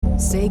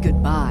Say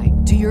goodbye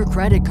to your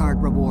credit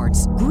card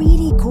rewards.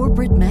 Greedy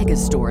corporate mega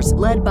stores,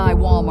 led by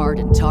Walmart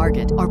and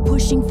Target, are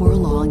pushing for a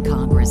law in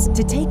Congress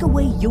to take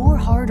away your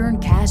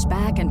hard-earned cash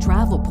back and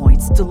travel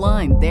points to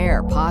line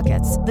their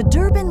pockets. The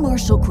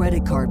Durbin-Marshall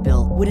credit card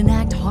bill would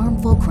enact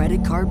harmful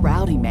credit card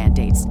routing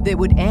mandates that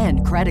would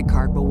end credit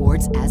card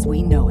rewards as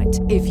we know it.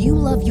 If you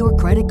love your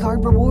credit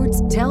card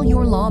rewards, tell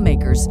your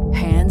lawmakers,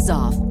 hands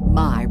off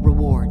my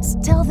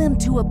rewards. Tell them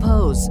to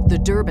oppose the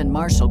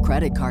Durbin-Marshall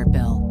credit card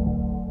bill.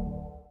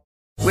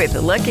 With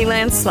the Lucky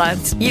Land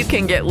Slots, you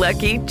can get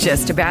lucky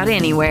just about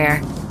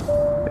anywhere.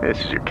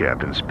 This is your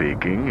captain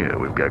speaking.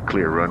 We've got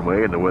clear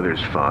runway and the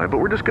weather's fine, but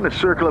we're just going to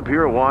circle up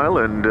here a while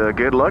and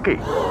get lucky.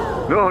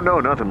 No,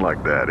 nothing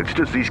like that. It's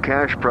just these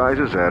cash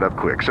prizes add up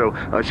quick. So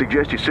I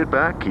suggest you sit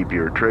back, keep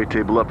your tray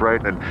table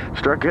upright, and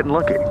start getting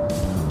lucky.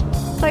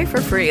 Play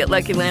for free at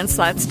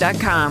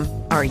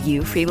LuckyLandSlots.com. Are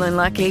you feeling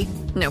lucky?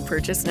 No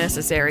purchase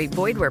necessary.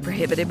 Void where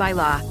prohibited by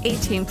law.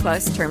 18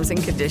 plus terms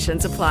and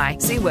conditions apply.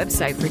 See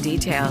website for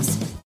details.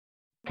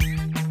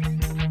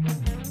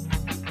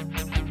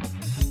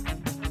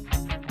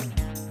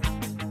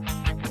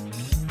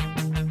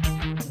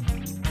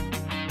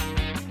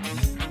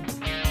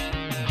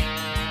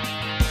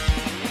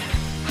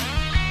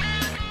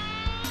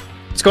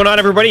 What's going on,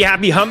 everybody?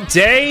 Happy Hump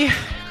Day.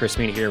 Chris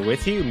Mean here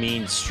with you.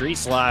 Mean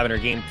Streets live on our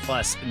Game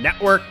Plus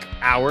Network.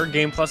 Our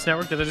Game Plus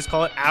Network. Did I just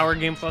call it Our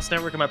Game Plus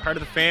Network? Am I part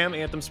of the fam?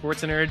 Anthem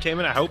Sports and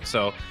Entertainment? I hope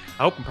so.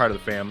 I hope I'm part of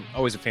the fam.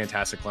 Always a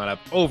fantastic lineup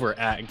over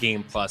at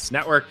Game Plus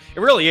Network. It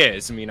really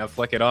is. I mean, I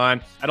flick it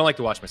on. I don't like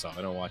to watch myself.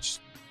 I don't watch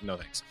no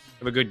things. I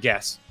have a good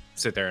guest.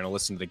 Sit there and I'll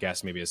listen to the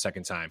guest maybe a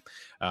second time.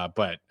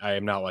 But I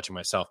am not watching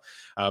myself.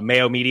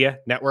 Mayo Media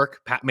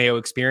Network, Pat Mayo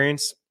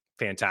Experience.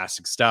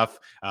 Fantastic stuff.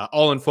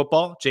 All in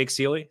Football, Jake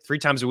Seeley, 3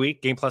 times a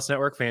week. Game Plus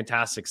Network,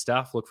 fantastic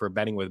stuff. Look for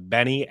Betting with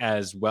Benny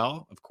as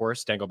well. Of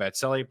course, Dango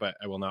Batseli, but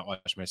I will not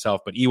watch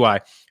myself. But EY,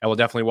 I will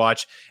definitely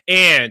watch.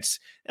 And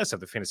let's have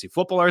the fantasy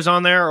footballers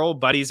on there. Our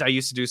old buddies. I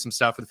used to do some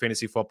stuff with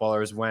fantasy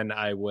footballers when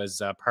I was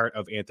part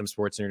of Anthem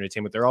Sports and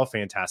Entertainment. They're all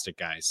fantastic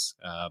guys.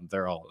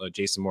 They're all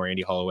Jason Moore,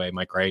 Andy Holloway,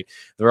 Mike Wright.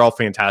 They're all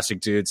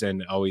fantastic dudes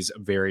and always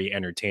very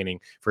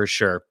entertaining for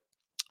sure.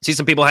 See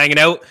some people hanging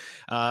out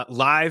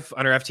live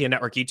on our FTN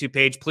Network YouTube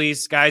page.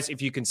 Please, guys, if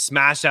you can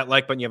smash that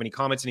like button, you have any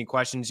comments, any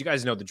questions, you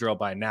guys know the drill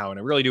by now, and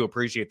I really do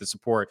appreciate the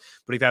support.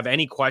 But if you have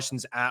any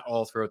questions at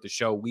all throughout the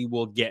show, we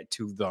will get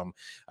to them.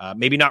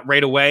 Maybe not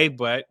right away,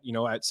 but,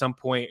 at some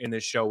point in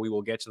this show, we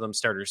will get to them.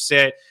 Starter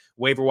sit,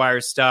 waiver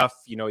wire stuff,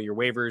 your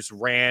waivers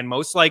ran.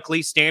 Most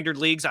likely standard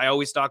leagues, I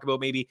always talk about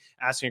maybe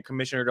asking a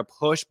commissioner to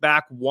push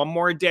back one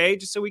more day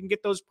just so we can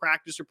get those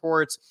practice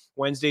reports.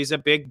 Wednesday's a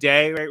big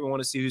day, right? We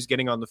want to see who's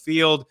getting on the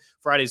field.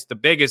 Friday's the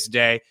biggest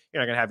day.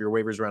 You're not going to have your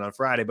waivers run on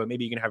Friday, but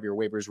maybe you can have your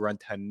waivers run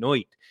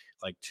tonight,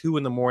 like 2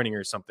 a.m.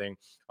 or something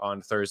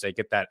on Thursday.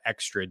 Get that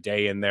extra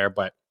day in there,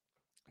 but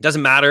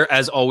doesn't matter.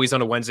 As always,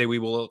 on a Wednesday, we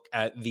will look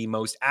at the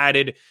most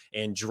added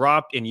and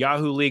dropped in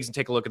Yahoo leagues and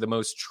take a look at the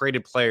most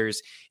traded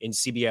players in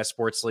CBS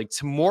Sports League.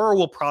 Tomorrow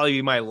will probably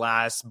be my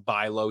last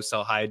buy low,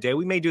 sell high day.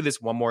 We may do this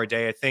one more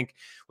day. I think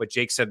what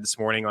Jake said this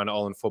morning on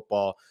All in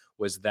Football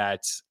was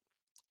that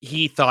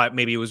he thought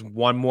maybe it was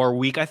one more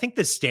week. I think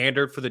the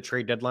standard for the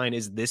trade deadline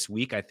is this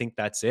week. I think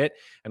that's it.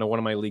 I know one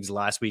of my leagues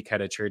last week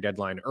had a trade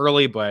deadline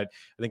early, but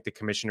I think the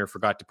commissioner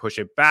forgot to push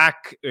it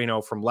back,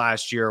 from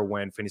last year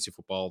when fantasy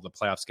football, the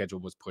playoff schedule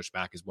was pushed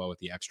back as well with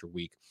the extra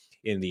week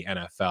in the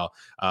NFL.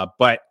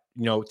 But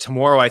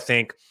tomorrow, I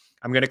think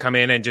I'm going to come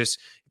in and just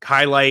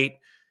highlight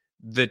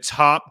the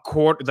top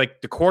the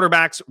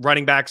quarterbacks,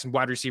 running backs, and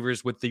wide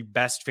receivers with the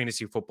best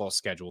fantasy football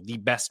schedule, the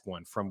best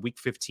one from week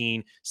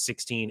 15,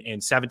 16,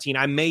 and 17.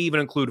 I may even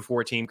include a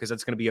 14 because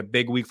that's going to be a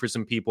big week for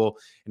some people,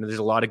 and there's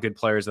a lot of good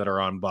players that are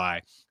on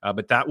bye.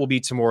 But that will be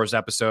tomorrow's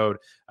episode,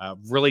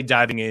 really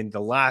diving in the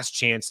last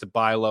chance to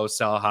buy low,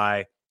 sell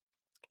high.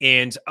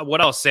 And what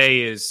I'll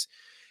say is,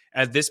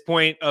 at this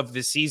point of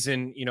the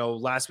season,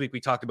 last week we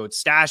talked about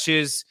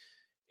stashes.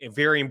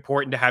 Very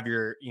important to have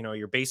your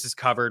bases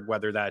covered,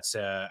 whether that's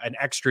an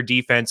extra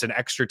defense, an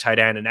extra tight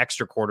end, an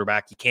extra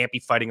quarterback. You can't be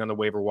fighting on the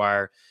waiver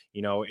wire.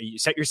 You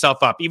set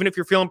yourself up. Even if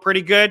you're feeling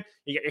pretty good,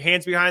 you get your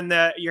hands behind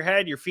your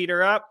head, your feet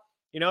are up,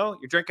 you're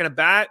drinking a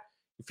bat.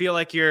 You feel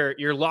like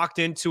you're locked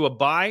into a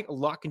bye. A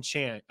lot can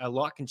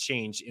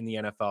change in the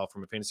NFL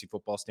from a fantasy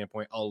football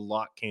standpoint. A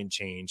lot can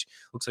change.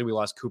 Looks like we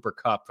lost Cooper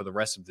Kupp for the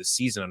rest of the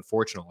season,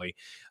 unfortunately.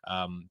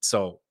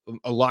 So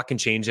a lot can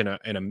change in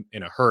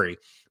a hurry.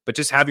 But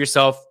just have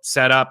yourself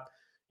set up,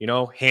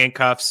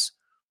 handcuffs.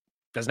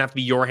 Doesn't have to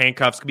be your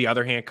handcuffs. Could be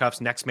other handcuffs.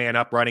 Next man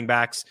up, running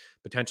backs,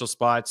 potential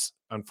spots.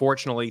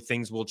 Unfortunately,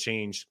 things will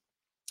change.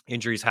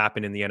 Injuries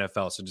happen in the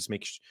NFL, so just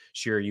make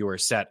sure you are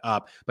set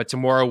up. But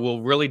tomorrow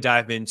we'll really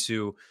dive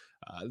into,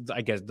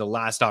 the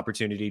last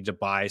opportunity to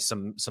buy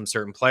some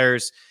certain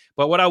players.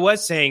 But what I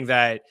was saying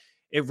that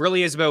it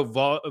really is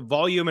about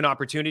volume and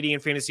opportunity in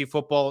fantasy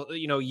football.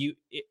 You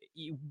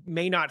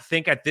may not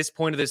think at this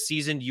point of the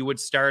season you would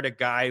start a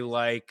guy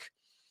like,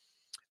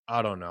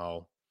 I don't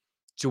know,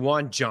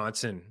 Juwan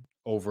Johnson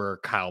over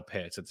Kyle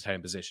Pitts at the tight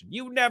end position.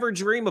 You never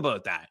dream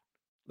about that.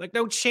 Like,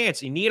 no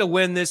chance. You need a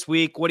win this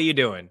week. What are you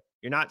doing?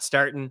 You're not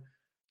starting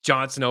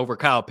Johnson over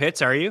Kyle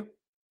Pitts, are you?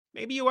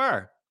 Maybe you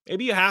are.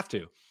 Maybe you have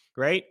to,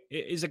 right?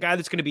 Is a guy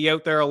that's going to be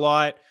out there a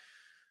lot.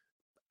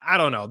 I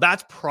don't know.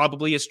 That's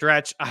probably a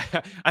stretch.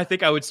 I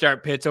think I would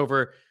start Pitts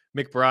over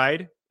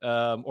McBride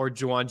or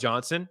Juwan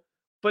Johnson.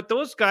 But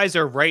those guys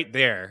are right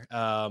there,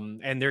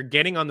 and they're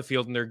getting on the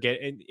field, and they're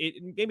getting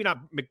maybe not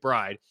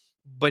McBride,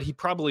 but he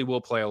probably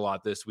will play a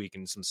lot this week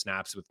in some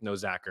snaps with no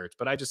Zach Ertz.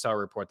 But I just saw a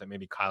report that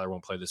maybe Kyler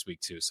won't play this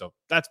week too, so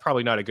that's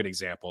probably not a good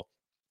example.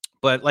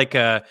 But like,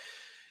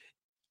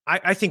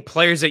 I think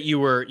players that you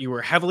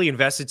were heavily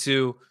invested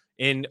to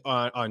in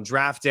on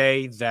draft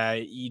day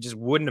that you just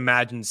wouldn't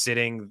imagine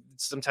sitting.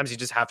 Sometimes you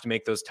just have to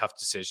make those tough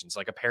decisions,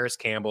 like a Paris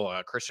Campbell,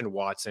 a Christian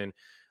Watson.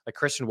 Like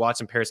Christian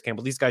Watson, Paris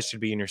Campbell, these guys should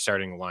be in your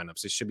starting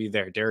lineups. They should be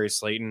there. Darius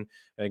Slayton,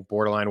 I think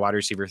borderline wide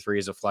receiver 3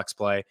 is a flex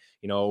play,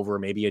 over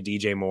maybe a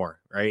DJ Moore,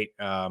 right?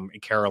 In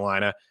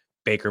Carolina,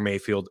 Baker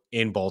Mayfield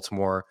in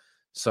Baltimore.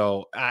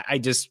 So I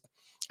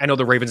know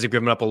the Ravens have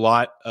given up a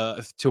lot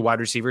to wide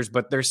receivers,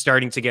 but they're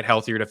starting to get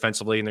healthier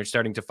defensively, and they're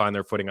starting to find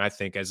their footing, I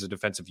think, as a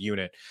defensive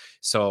unit.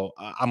 So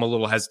I'm a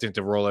little hesitant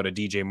to roll out a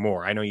DJ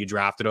Moore. I know you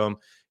drafted him,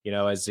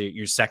 as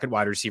your second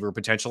wide receiver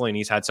potentially, and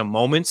he's had some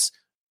moments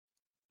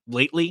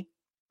lately,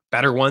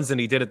 better ones than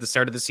he did at the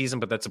start of the season,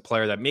 but that's a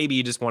player that maybe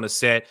you just want to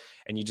sit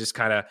and you just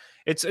kind of,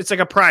 it's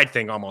like a pride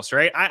thing almost,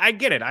 right? I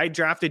get it. I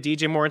drafted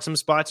DJ Moore in some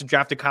spots and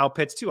drafted Kyle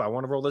Pitts too. I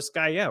want to roll this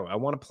guy out. I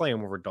want to play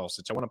him over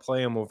Dulcich. I want to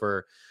play him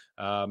over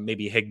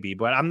maybe Higbee,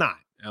 but I'm not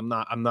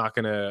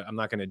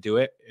gonna do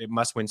it. It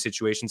must win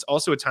situations.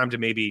 Also a time to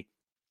maybe,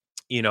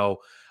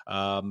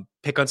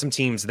 pick on some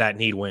teams that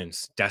need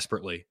wins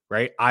desperately,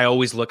 right? I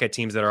always look at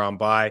teams that are on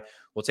bye.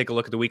 We'll take a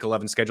look at the week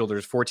 11 schedule.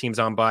 There's 4 teams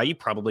on bye. You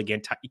probably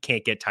you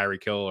can't get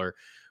Tyreek Hill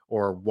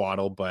or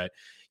Waddle, but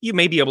you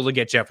may be able to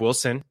get Jeff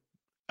Wilson.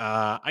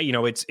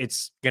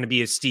 It's going to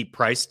be a steep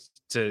price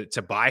to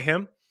buy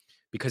him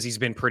because he's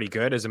been pretty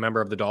good as a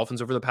member of the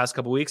Dolphins over the past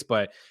couple of weeks.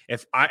 But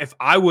if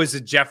I was a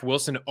Jeff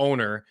Wilson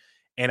owner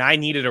and I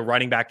needed a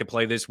running back to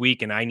play this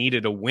week and I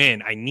needed a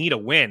win, I need a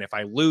win. If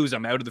I lose,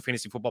 I'm out of the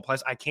fantasy football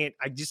plus. I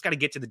just got to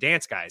get to the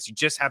dance, guys. You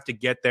just have to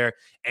get there.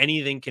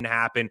 Anything can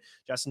happen.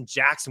 Justin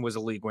Jackson was a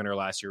league winner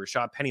last year.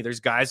 Rashad Penny. There's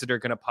guys that are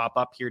going to pop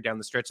up here down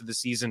the stretch of the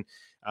season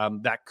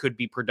that could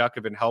be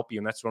productive and help you.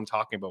 And that's what I'm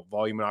talking about.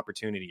 Volume and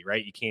opportunity,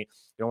 right? You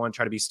don't want to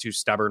try to be too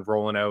stubborn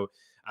rolling out,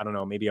 I don't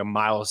know, maybe a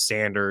Miles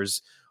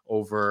Sanders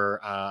over,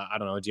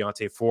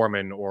 Deontay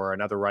Foreman or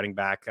another running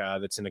back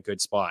that's in a good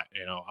spot.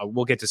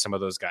 We'll get to some of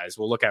those guys.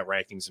 We'll look at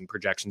rankings and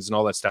projections and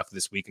all that stuff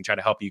this week and try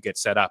to help you get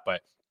set up.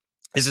 But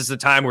this is the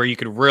time where you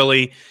could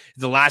really,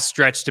 the last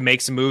stretch to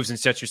make some moves and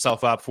set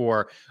yourself up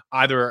for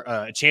either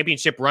a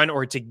championship run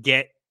or to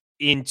get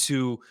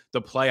into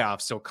the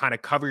playoffs. So kind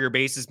of cover your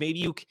bases.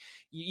 Maybe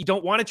you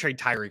don't want to trade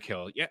Tyreek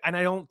Hill. Yeah, and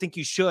I don't think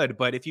you should,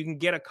 but if you can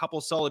get a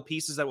couple solid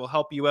pieces that will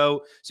help you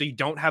out so you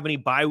don't have any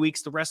bye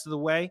weeks the rest of the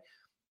way,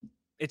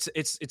 it's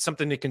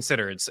something to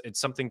consider. It's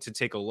something to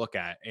take a look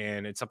at,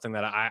 and it's something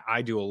that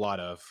I do a lot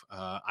of.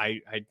 I'm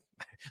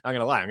not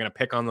gonna lie, I'm gonna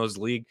pick on those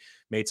league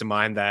mates of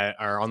mine that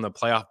are on the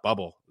playoff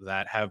bubble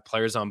that have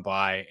players on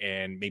bye,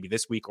 and maybe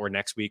this week or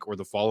next week or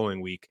the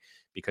following week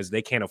because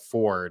they can't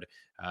afford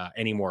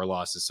any more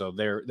losses. So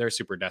they're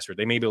super desperate.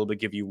 They may be able to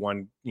give you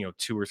one,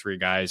 2 or 3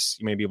 guys.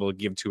 You may be able to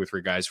give 2 or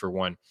 3 guys for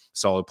one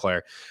solid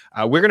player.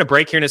 We're going to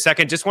break here in a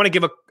second. Just want to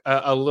give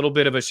a little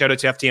bit of a shout out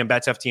to FTN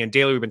Bets, FTN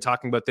Daily. We've been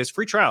talking about this.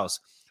 Free trials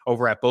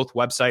over at both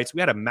websites. We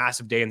had a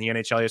massive day in the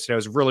NHL yesterday. I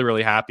was really,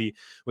 really happy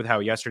with how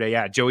yesterday.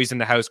 Yeah, Joey's in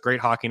the house. Great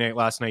hockey night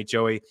last night,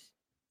 Joey.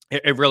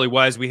 It really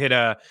was. We hit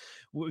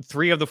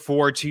 3 of the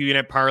 4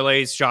 2-unit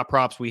parlays, shot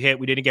props we hit.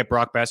 We didn't get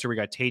Brock Besser. We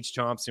got Tage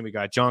Thompson. We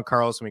got John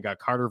Carlson. We got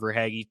Carter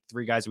Verhaeghe.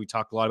 3 guys we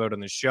talked a lot about on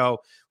the show.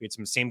 We had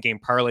some same-game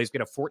parlays. We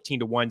had a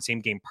 14-1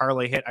 same-game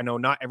parlay hit. I know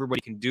not everybody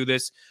can do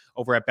this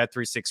over at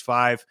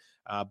Bet365,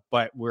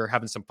 but we're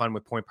having some fun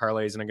with point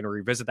parlays, and I'm going to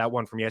revisit that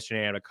one from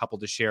yesterday. I had a couple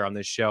to share on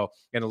this show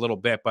in a little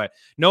bit, but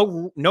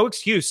no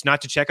excuse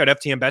not to check out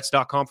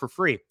ftnbets.com for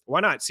free.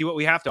 Why not? See what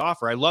we have to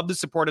offer. I love the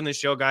support on this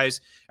show,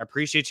 guys. I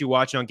appreciate you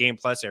watching on Game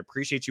Plus. I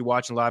appreciate you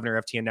watching live on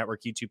our FTN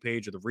Network YouTube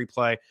page or the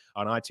replay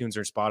on iTunes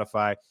or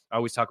Spotify. I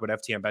always talk about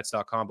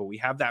ftnbets.com, but we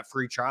have that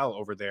free trial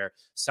over there.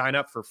 Sign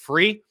up for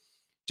free.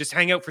 Just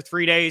hang out for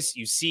 3 days.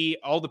 You see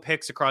all the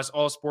picks across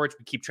all sports.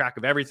 We keep track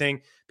of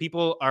everything.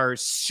 People are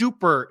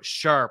super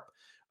sharp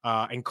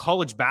in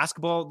college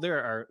basketball.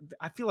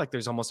 I feel like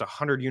there's almost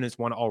 100 units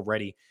won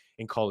already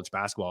in college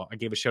basketball. I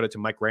gave a shout out to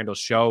Mike Randall's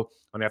show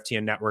on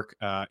FTN Network.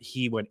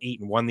 He went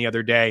 8-1 the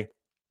other day.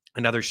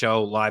 Another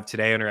show live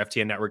today on our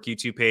FTN Network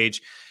YouTube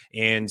page.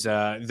 And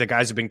the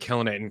guys have been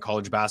killing it in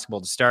college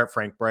basketball to start.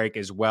 Frank Brake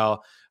as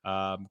well.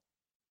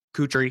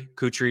 Kutry,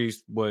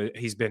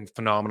 he's been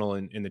phenomenal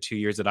in the 2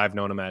 years that I've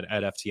known him at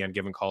FTN,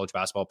 giving college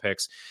basketball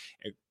picks.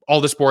 All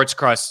the sports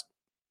across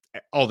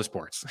all the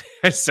sports.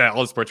 I said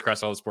all the sports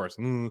across all the sports.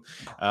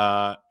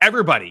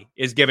 Everybody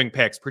is giving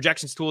picks.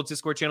 Projections Tools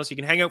Discord channel, so you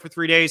can hang out for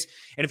 3 days.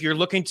 And if you're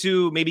looking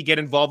to maybe get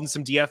involved in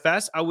some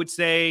DFS, I would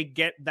say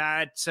get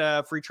that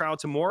free trial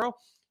tomorrow.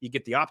 You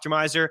get the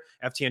optimizer,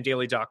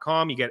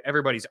 ftndaily.com. You get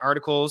everybody's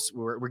articles.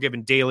 We're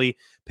giving daily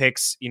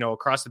picks,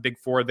 across the big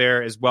four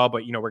there as well.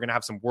 But, we're going to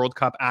have some World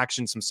Cup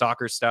action, some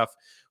soccer stuff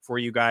for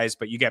you guys.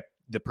 But you get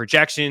the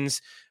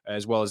projections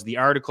as well as the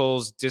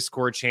articles,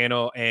 Discord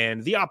channel,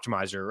 and the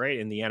optimizer, right,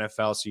 in the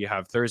NFL. So you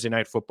have Thursday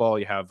night football.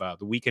 You have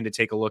the weekend to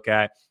take a look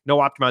at. No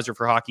optimizer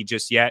for hockey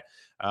just yet,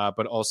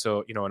 but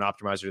also, an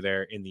optimizer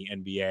there in the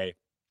NBA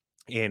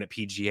and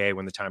PGA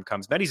when the time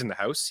comes. Betty's in the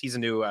house. He's a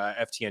new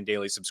FTN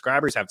Daily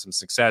subscriber. He's had some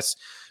success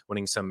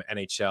winning some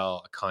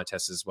NHL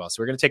contests as well.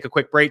 So we're going to take a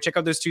quick break. Check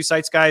out those two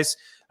sites, guys.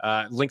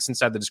 Links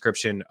inside the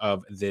description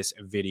of this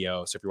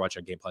video. So if you're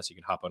watching on Game Plus, you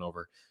can hop on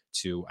over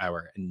to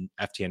our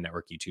FTN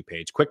Network YouTube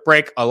page. Quick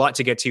break. A lot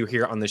to get to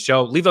here on the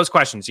show. Leave those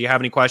questions. Do you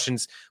have any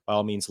questions? By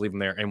all means, leave them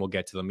there and we'll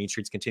get to them. Mean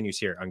Streets continues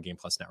here on Game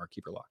Plus Network.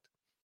 Keep her locked.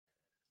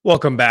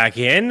 Welcome back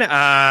in.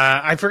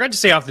 I forgot to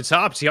say off the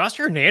top,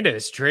 Teoscar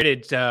Hernandez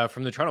traded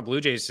from the Toronto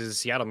Blue Jays to the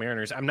Seattle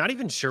Mariners. I'm not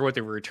even sure what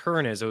the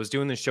return is. I was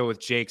doing the show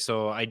with Jake,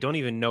 so I don't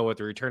even know what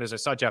the return is. I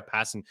saw Jeff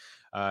Passan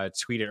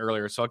tweet it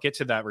earlier, so I'll get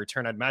to that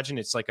return. I'd imagine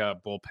it's like a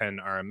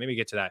bullpen arm. Maybe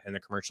get to that in the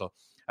commercial.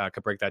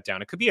 Could break that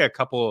down. It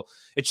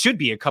should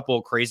be a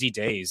couple crazy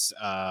days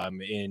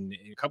in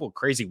a couple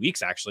crazy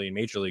weeks, actually, in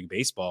Major League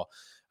Baseball.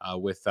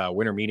 With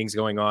winter meetings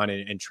going on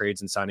and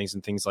trades and signings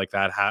and things like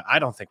that. I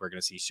don't think we're going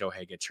to see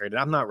Shohei get traded.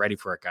 I'm not ready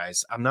for it,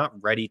 guys. I'm not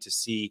ready to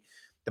see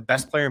the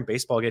best player in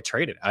baseball get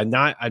traded.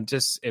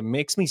 It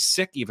makes me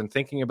sick even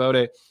thinking about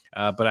it.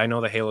 But I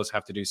know the Halos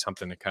have to do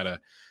something to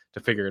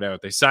figure it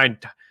out. They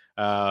signed,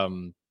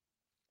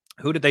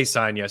 who did they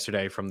sign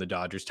yesterday from the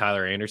Dodgers?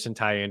 Ty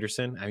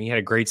Anderson. I mean, he had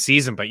a great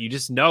season, but you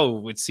just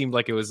know it seemed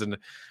like it was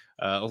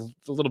a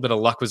little bit of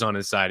luck was on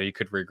his side. He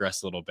could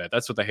regress a little bit.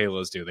 That's what the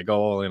Halos do. They go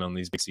all in on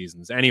these big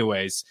seasons.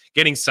 Anyways,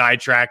 getting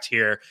sidetracked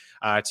here.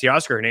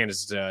 Teoscar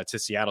Hernandez to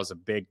Seattle is a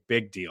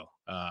big deal.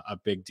 A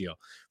big deal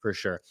for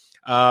sure.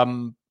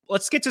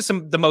 Let's get to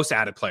the most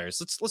added players.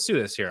 Let's do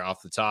this here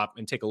off the top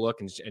and take a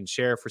look and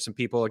share for some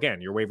people.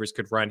 Again, your waivers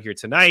could run here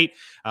tonight,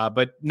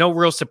 but no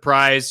real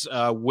surprise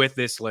with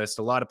this list.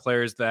 A lot of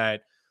players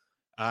that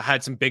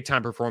had some big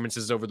time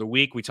performances over the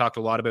week. We talked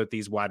a lot about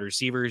these wide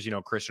receivers,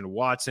 Christian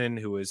Watson,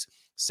 who was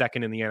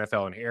second in the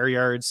NFL in air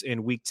yards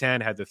in week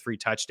 10, had the 3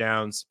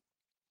 touchdowns.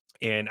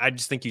 And I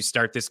just think you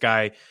start this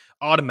guy,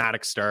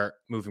 automatic start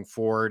moving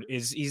forward.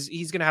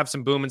 He's going to have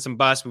some boom and some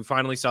bust. We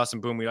finally saw some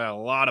boom. We got a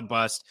lot of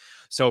bust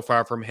so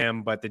far from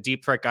him, but the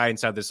deep threat guy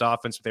inside this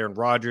offense with Aaron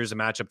Rodgers, a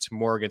matchup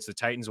tomorrow against the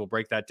Titans. We'll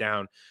break that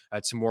down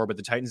tomorrow, but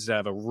the Titans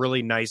have a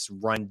really nice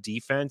run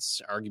defense,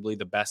 arguably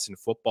the best in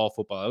football.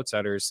 Football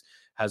Outsiders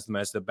has them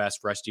as the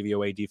best rush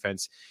DVOA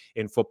defense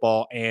in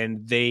football,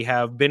 and they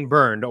have been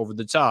burned over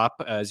the top,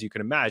 as you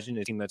can imagine.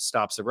 A team that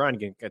stops the run,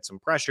 get some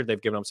pressure.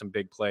 They've given up some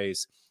big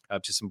plays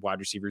to some wide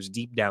receivers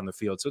deep down the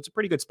field. So it's a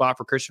pretty good spot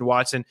for Christian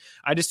Watson.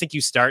 I just think you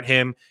start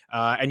him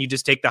and you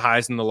just take the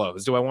highs and the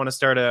lows. Do I want to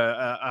start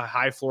a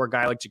high floor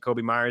guy like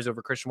Jacoby Myers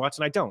over Christian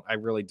Watson? I don't. I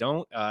really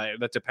don't.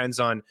 That depends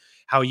on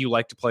how you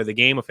like to play the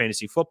game of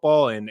fantasy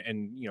football and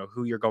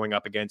who you're going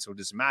up against. So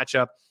does a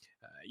matchup.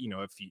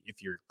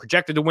 If you're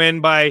projected to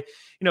win by,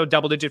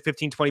 double digit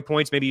 15, 20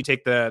 points, maybe you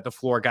take the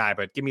floor guy,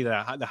 but give me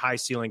the high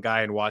ceiling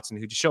guy in Watson,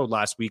 who just showed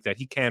last week that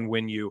he can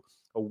win you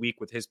a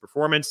week with his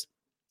performance.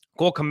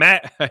 Cole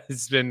Kmet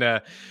has been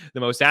the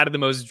most added, the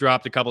most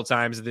dropped a couple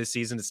times this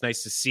season. It's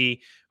nice to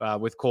see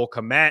with Cole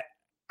Kmet.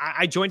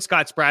 I joined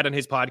Scott Spratt on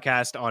his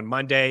podcast on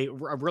Monday.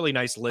 A really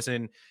nice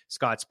listen.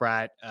 Scott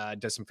Spratt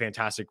does some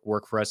fantastic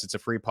work for us. It's a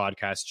free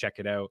podcast. Check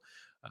it out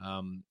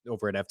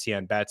over at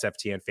FTN Bets,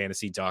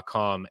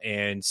 FTNFantasy.com.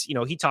 And,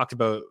 he talked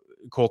about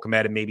Cole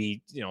Kmet and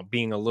maybe,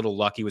 being a little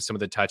lucky with some of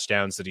the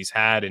touchdowns that he's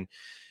had. And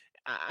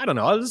I don't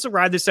know. I'll just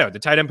ride this out. The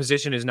tight end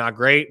position is not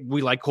great.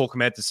 We like Cole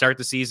Kmet to start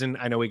the season.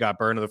 I know we got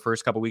burned in the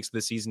first couple weeks of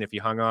the season. If you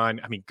hung on,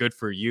 I mean, good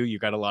for you. You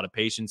got a lot of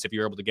patience. If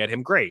you're able to get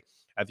him, great.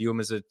 I view him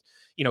as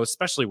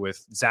especially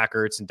with Zach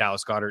Ertz and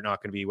Dallas Goedert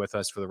not going to be with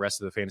us for the rest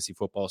of the fantasy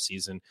football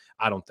season.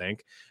 I don't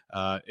think,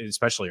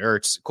 especially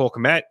Ertz. Cole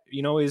Kmet,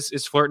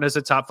 is flirting as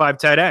a top 5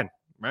 tight end,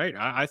 right?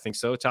 I think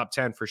so. Top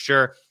 10 for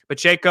sure.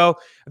 Pacheco,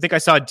 I think I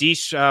saw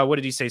Deesh. What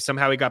did he say?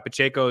 Somehow he got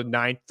Pacheco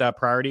 9th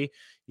priority.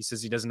 He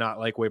says he does not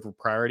like waiver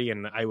priority,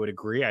 and I would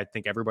agree. I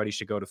think everybody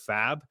should go to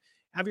Fab.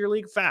 Have your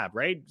league Fab,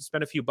 right?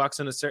 Spend a few bucks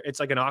on it's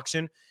like an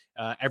auction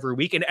every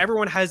week, and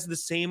everyone has the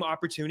same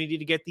opportunity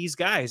to get these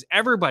guys.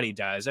 Everybody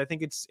does. I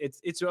think it's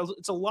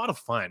a lot of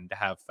fun to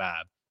have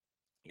Fab.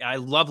 I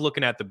love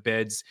looking at the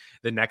bids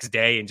the next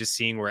day and just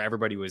seeing where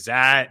everybody was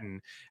at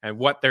and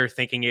what their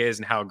thinking is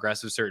and how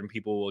aggressive certain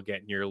people will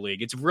get in your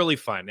league. It's really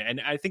fun.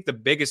 And I think the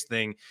biggest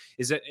thing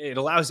is that it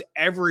allows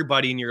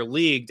everybody in your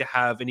league to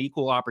have an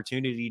equal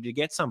opportunity to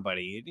get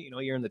somebody.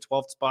 You're in the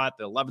 12th spot,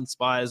 the 11th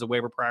spot is a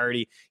waiver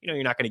priority.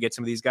 You're not going to get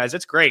some of these guys.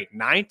 That's great.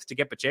 9th to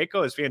get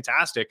Pacheco is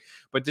fantastic.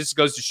 But this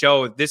goes to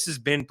show this has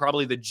been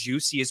probably the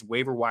juiciest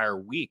waiver wire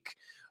week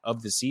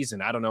of the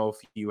season. I don't know if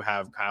you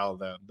have, Kyle,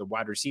 the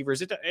wide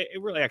receivers. It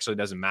really actually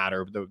doesn't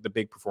matter. The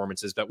big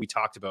performances that we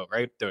talked about,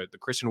 right? The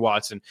Christian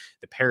Watson,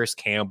 the Paris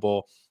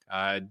Campbell,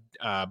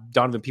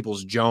 Donovan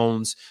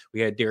Peoples-Jones.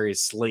 We had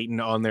Darius Slayton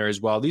on there as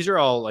well. These are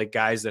all like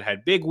guys that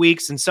had big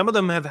weeks, and some of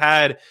them have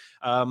had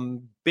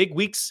big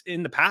weeks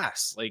in the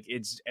past.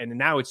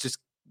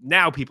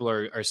 Now people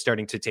are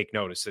starting to take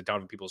notice that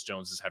Donovan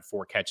Peoples-Jones has had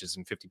 4 catches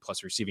and 50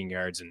 plus receiving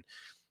yards. And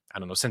I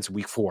don't know, since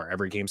week 4,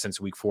 every game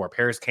since week 4.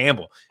 Paris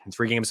Campbell in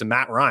 3 games, and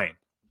Matt Ryan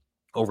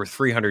over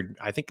 300,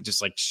 I think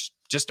just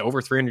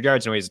over 300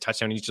 yards. He has a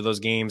touchdown in each of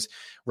those games,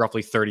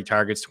 roughly 30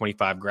 targets,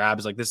 25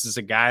 grabs. Like, this is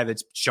a guy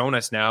that's shown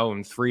us now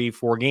in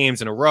 3-4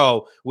 games in a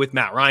row with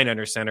Matt Ryan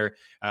under center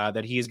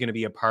that he is going to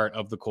be a part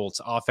of the Colts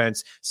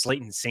offense.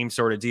 Slayton, same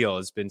sort of deal.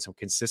 Has been some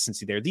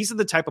consistency there. These are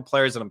the type of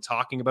players that I'm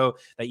talking about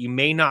that you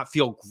may not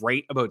feel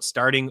great about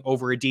starting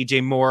over a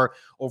DJ Moore,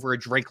 over a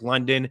Drake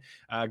London,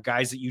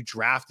 guys that you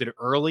drafted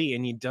early,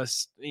 and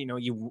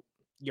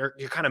you're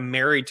kind of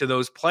married to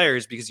those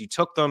players because you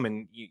took them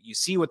and you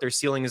see what their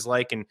ceiling is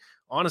like. And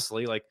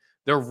honestly, like,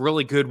 they're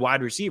really good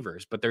wide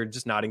receivers, but they're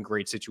just not in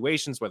great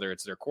situations, whether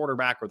it's their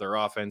quarterback or their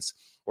offense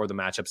or the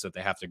matchups that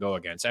they have to go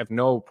against. I have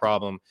no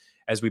problem,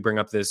 as we bring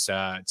up this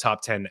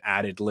top 10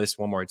 added list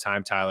one more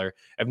time, Tyler,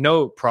 I have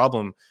no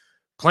problem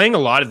playing a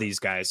lot of these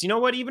guys. You know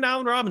what? Even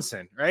Allen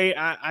Robinson, right?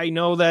 I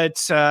know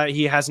that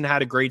he hasn't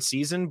had a great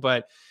season,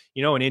 but,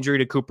 an injury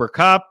to Cooper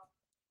Kupp,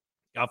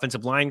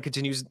 offensive line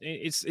continues.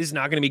 It's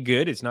not going to be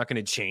good. It's not going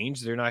to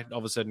change. They're not all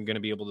of a sudden going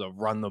to be able to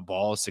run the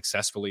ball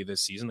successfully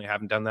this season. They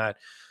haven't done that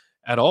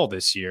at all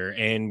this year.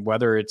 And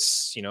whether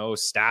it's,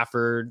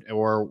 Stafford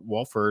or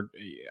Wolford,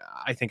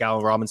 I think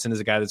Allen Robinson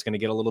is a guy that's going to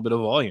get a little bit of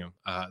volume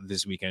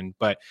this weekend.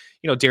 But,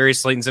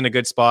 Darius Slayton's in a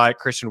good spot.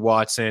 Christian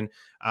Watson.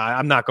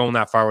 I'm not going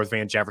that far with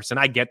Van Jefferson.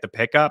 I get the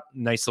pickup.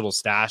 Nice little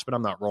stash, but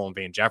I'm not rolling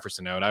Van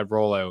Jefferson out. I'd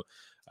roll out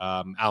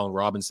Allen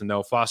Robinson,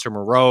 though. Foster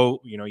Moreau,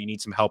 you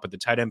need some help at the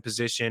tight end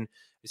position.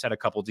 He's had a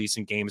couple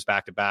decent games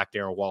back to back.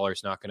 Darren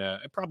Waller's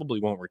probably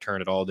won't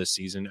return at all this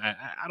season.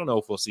 I don't know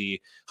if we'll see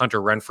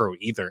Hunter Renfrow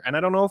either. And I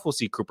don't know if we'll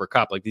see Cooper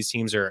Kupp. Like, these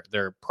teams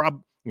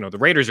the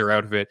Raiders are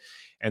out of it,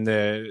 and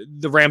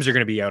the Rams are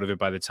going to be out of it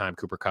by the time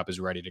Cooper Kupp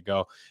is ready to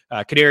go.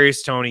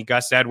 Kadarius Toney,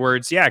 Gus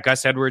Edwards. Yeah,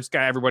 Gus Edwards,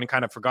 guy everybody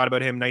kind of forgot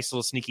about him. Nice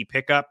little sneaky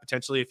pickup,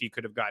 potentially, if you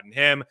could have gotten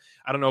him.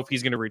 I don't know if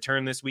he's going to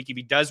return this week. If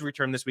he does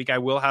return this week, I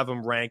will have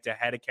him ranked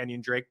ahead of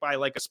Kenyon Drake by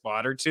like a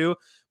spot or two.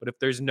 But if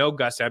there's no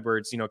Gus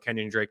Edwards,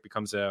 Kenyon Drake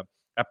becomes a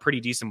pretty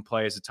decent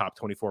play as a top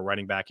 24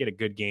 running back. He had a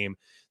good game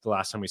the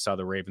last time we saw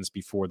the Ravens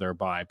before their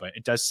bye, but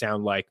it does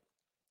sound like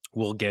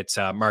we'll get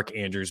Mark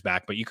Andrews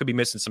back, but you could be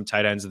missing some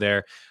tight ends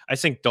there. I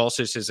think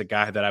Dulcich is a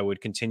guy that I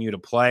would continue to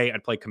play.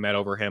 I'd play Kmet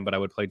over him, but I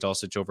would play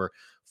Dulcich over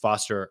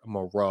Foster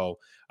Moreau.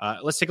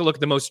 Let's take a look at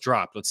the most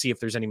dropped. Let's see if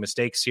there's any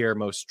mistakes here.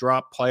 Most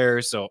dropped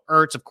players. So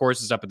Ertz, of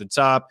course, is up at the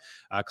top.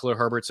 Khalil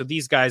Herbert. So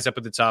these guys up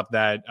at the top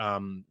that,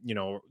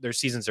 their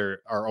seasons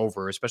are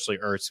over, especially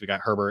Ertz. We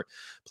got Herbert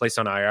placed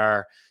on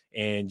IR.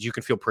 And you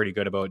can feel pretty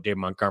good about David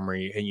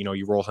Montgomery. And,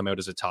 you roll him out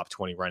as a top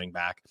 20 running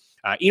back.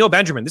 Eno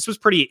Benjamin, this was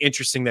pretty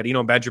interesting that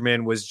Eno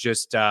Benjamin was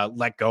just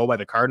let go by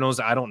the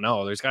Cardinals. I don't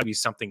know. There's got to be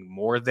something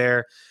more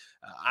there.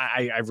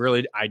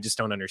 I just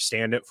don't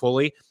understand it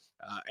fully.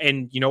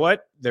 And you know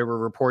what? There were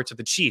reports that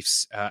the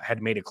Chiefs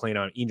had made a claim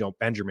on Eno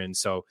Benjamin.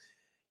 So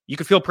you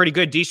could feel pretty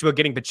good, Deesh, about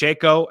getting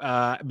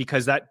Pacheco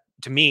because that,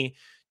 to me,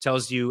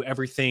 tells you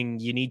everything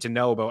you need to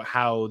know about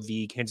how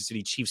the Kansas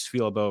City Chiefs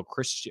feel about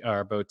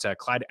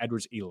Clyde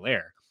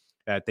Edwards-Helaire,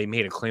 that they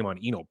made a claim on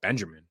Eno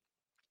Benjamin.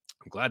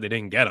 I'm glad they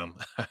didn't get him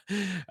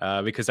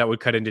because that would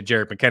cut into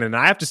Jerick McKinnon. And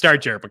I have to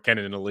start Jerick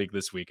McKinnon in the league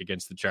this week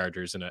against the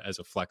Chargers as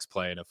a flex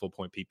play in a full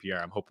point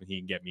PPR. I'm hoping he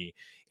can get me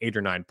 8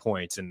 or 9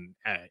 points, and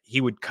he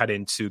would cut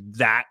into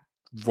that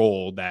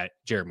role that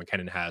Jerick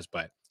McKinnon has,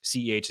 but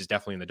CEH is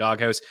definitely in the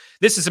doghouse.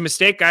 This is a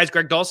mistake, guys.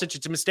 Greg Dulcich,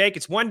 it's a mistake.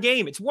 It's one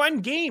game. It's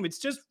one game. It's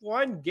just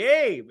one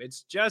game.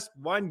 It's just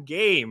one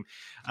game.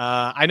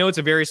 I know it's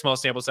a very small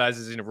sample size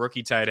as in a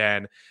rookie tight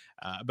end,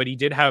 but he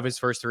did have his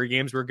first 3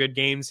 games were good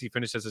games. He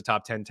finished as a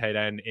top 10 tight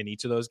end in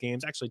each of those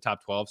games, actually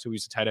top 12. So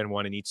he's a tight end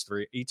 1 in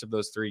each of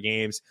those 3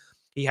 games.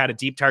 He had a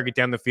deep target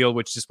down the field,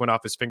 which just went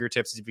off his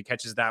fingertips. If he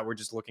catches that, we're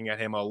just looking at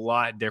him a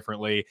lot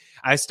differently.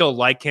 I still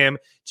like him.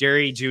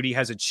 Jerry Jeudy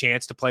has a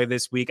chance to play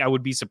this week. I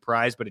would be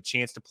surprised, but a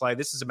chance to play.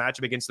 This is a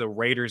matchup against the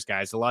Raiders,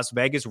 guys. The Las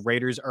Vegas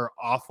Raiders are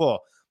awful.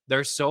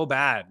 They're so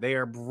bad. They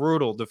are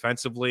brutal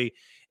defensively,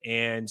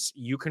 and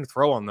you can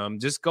throw on them.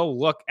 Just go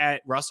look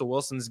at Russell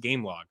Wilson's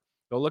game log.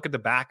 Go look at the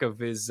back of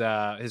his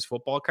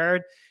football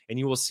card, and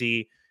you will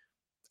see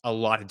a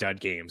lot of dud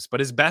games, but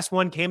his best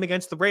one came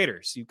against the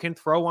Raiders. You can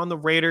throw on the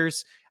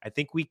Raiders. I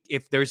think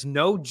if there's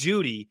no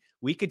Jeudy,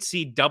 we could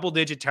see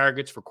double-digit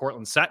targets for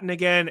Courtland Sutton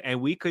again, and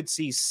we could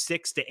see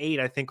 6 to 8,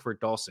 I think, for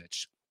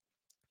Dulcich.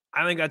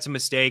 I think that's a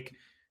mistake.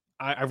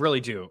 I really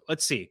do.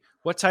 Let's see.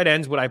 What tight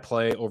ends would I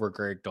play over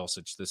Greg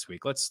Dulcich this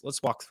week? Let's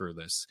walk through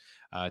this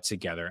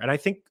together. And I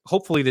think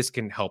hopefully this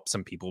can help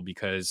some people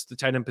because the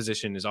tight end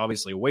position is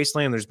obviously a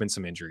wasteland. There's been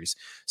some injuries.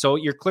 So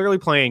you're clearly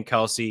playing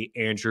Kelsey,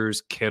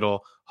 Andrews,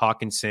 Kittle,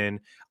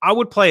 Hawkinson. I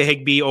would play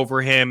Higbee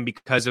over him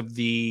because of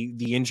the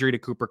injury to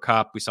Cooper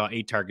Kupp. We saw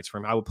 8 targets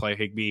from him. I would play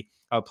Higbee.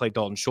 I would play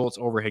Dalton Schultz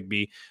over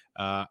Higbee.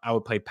 I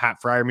would play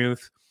Pat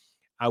Freiermuth.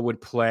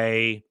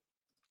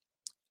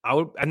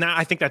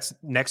 I think that's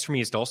next for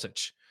me is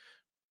Dulcich.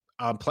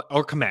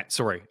 Or Komet,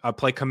 sorry. I'll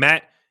play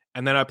Komet,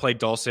 and then I play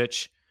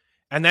Dulcich.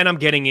 And then I'm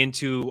getting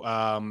into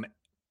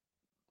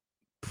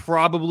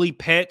probably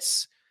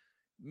Pitts,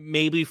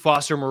 maybe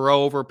Foster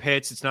Moreau over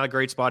Pitts. It's not a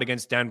great spot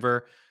against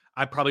Denver.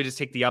 I'd probably just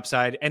take the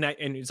upside. And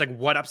it's like,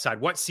 what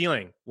upside? What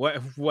ceiling?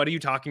 What are you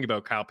talking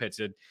about, Kyle Pitts?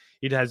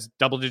 It has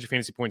double-digit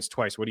fantasy points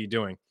twice. What are you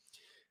doing?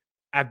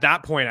 At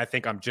that point, I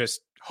think I'm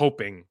just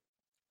hoping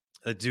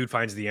a dude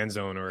finds the end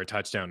zone or a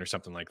touchdown or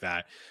something like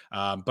that.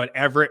 But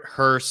Everett,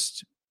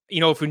 Hurst,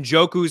 if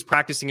Njoku's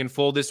practicing in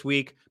full this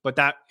week, but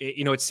that,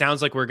 it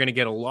sounds like we're going to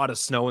get a lot of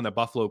snow in the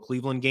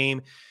Buffalo-Cleveland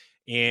game.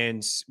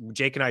 And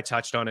Jake and I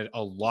touched on it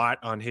a lot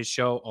on his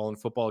show, All in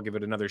Football. I'll give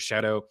it another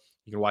shout out.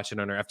 You can watch it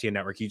on our FTN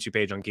Network YouTube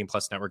page on Game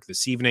Plus Network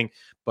this evening.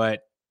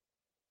 But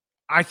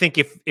I think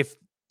if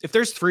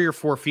there's 3 or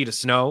 4 feet of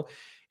snow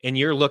and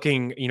you're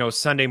looking,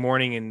 Sunday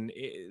morning and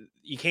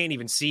you can't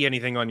even see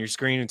anything on your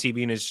screen and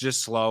TV and it's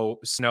just snow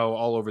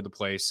all over the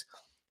place,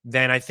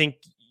 then I think,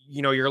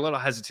 you're a little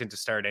hesitant to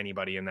start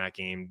anybody in that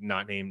game,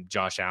 not named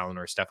Josh Allen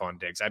or Stephon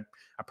Diggs. I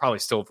probably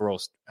still roll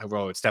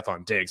with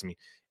Stephon Diggs. I mean,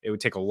 it would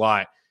take a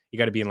lot. You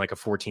got to be in like a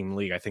 14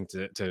 league, I think,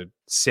 to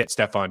sit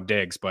Stephon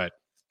Diggs, but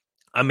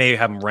I may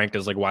have him ranked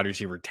as like wide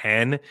receiver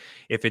 10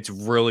 if it's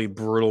really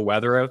brutal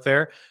weather out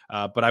there.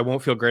 But I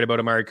won't feel great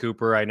about Amari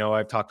Cooper. I know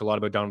I've talked a lot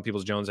about Donovan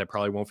Peoples-Jones. I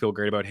probably won't feel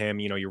great about him.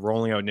 You're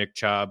rolling out Nick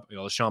Chubb.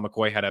 LeSean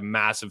McCoy had a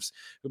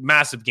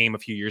massive game a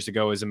few years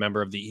ago as a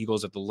member of the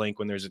Eagles at the Link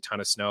when there's a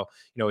ton of snow.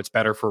 It's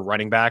better for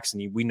running backs,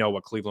 and we know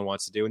what Cleveland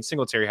wants to do. And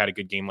Singletary had a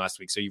good game last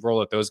week, so you roll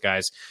out those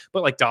guys.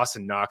 But like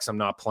Dawson Knox, I'm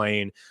not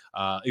playing.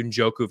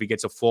 Njoku, if he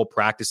gets a full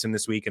practice in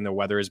this week and the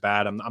weather is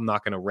bad, I'm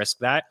not going to risk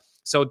that.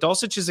 So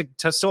Dulcich is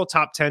still a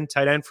top 10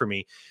 tight end for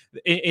me.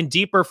 In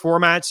deeper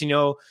formats,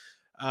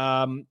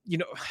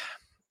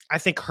 I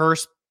think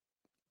Hurst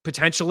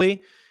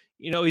potentially,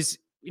 he's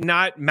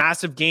not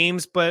massive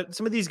games, but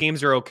some of these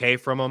games are okay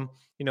from him.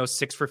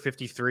 6 for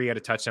 53 at a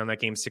touchdown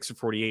that game, 6 for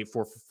 48,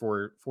 4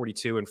 for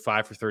 42, and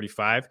 5 for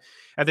 35.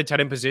 At the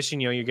tight end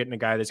position, you're getting a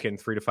guy that's getting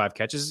 3 to 5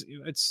 catches.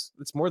 It's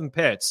more than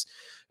Pitts.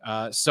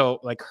 So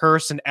like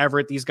Hurst and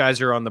Everett, these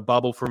guys are on the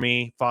bubble for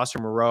me. Foster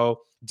Moreau,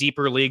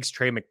 deeper leagues,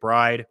 Trey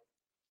McBride.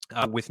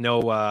 With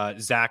no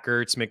Zach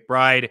Ertz,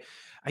 McBride,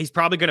 he's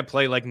probably going to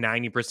play like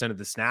 90% of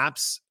the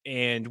snaps,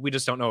 and we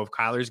just don't know if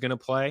Kyler's going to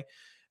play.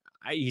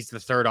 He's the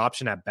third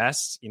option at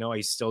best.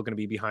 He's still going to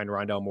be behind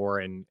Rondale Moore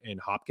and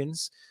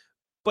Hopkins.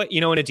 But,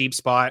 in a deep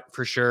spot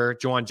for sure,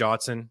 Juwan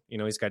Johnson,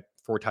 he's got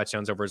 4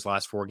 touchdowns over his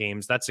last 4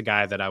 games. That's a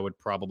guy that I would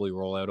probably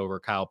roll out over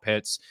Kyle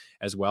Pitts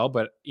as well.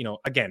 But,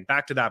 again,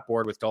 back to that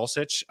board with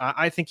Dulcich,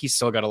 I think he's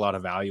still got a lot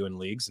of value in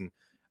leagues, and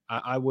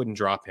I wouldn't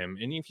drop him.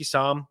 And if you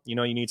saw him, you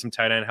need some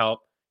tight end help.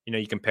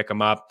 You can pick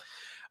him up.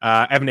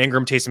 Evan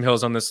Ingram, Taysom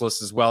Hill's on this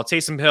list as well.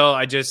 Taysom Hill,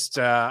 I just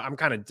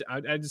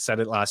said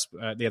it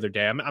the other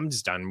day. I'm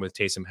just done with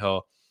Taysom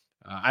Hill.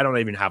 I don't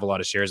even have a lot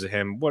of shares of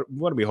him. What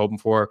are we hoping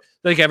for?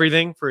 Like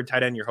everything for a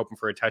tight end, you're hoping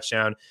for a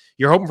touchdown.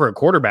 You're hoping for a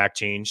quarterback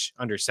change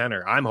under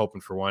center. I'm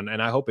hoping for one,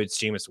 and I hope it's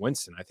Jameis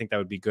Winston. I think that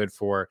would be good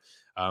for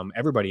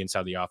everybody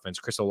inside the offense.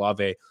 Chris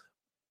Olave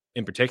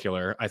in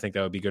particular, I think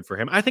that would be good for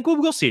him. I think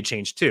we'll see a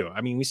change too.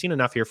 I mean, we've seen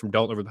enough here from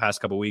Dalton over the past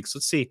couple of weeks.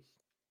 Let's see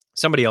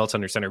somebody else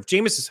under center. If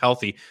Jameis is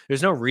healthy,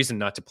 there's no reason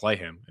not to play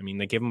him. I mean,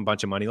 they gave him a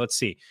bunch of money. Let's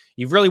see.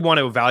 You really want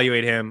to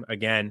evaluate him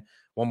again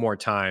one more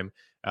time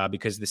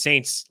because the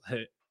Saints,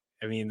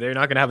 I mean, they're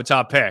not going to have a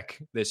top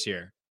pick this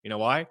year. You know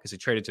why? Because they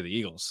traded to the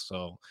Eagles.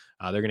 So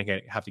they're going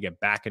to have to get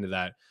back into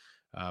that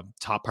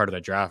top part of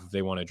the draft if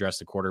they want to address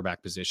the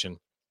quarterback position.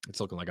 It's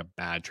looking like a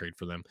bad trade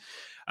for them.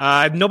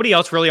 Nobody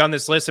else really on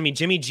this list. I mean,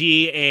 Jimmy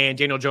G and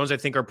Daniel Jones, I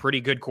think, are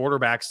pretty good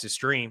quarterbacks to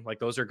stream. Like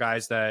those are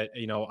guys that,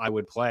 I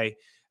would play.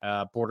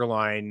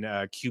 Borderline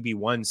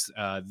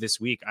QB1s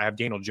this week. I have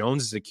Daniel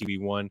Jones as a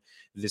QB1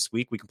 this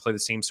week. We can play the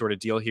same sort of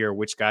deal here.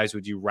 Which guys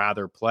would you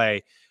rather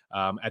play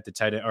at the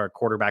tight end or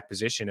quarterback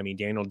position? I mean,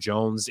 Daniel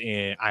Jones,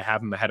 and I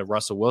have him ahead of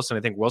Russell Wilson. I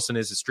think Wilson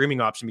is a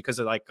streaming option because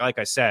of like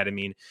I said, I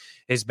mean,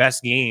 his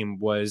best game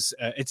was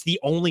it's the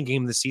only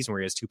game this season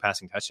where he has 2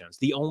 passing touchdowns.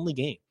 The only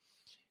game.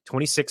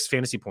 26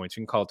 fantasy points. We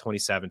can call it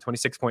 27,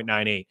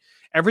 26.98.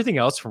 Everything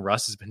else from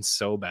Russ has been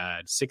so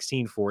bad.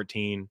 16,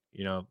 14.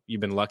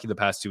 You've been lucky the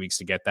past 2 weeks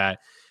to get that.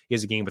 He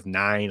has a game with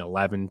 9,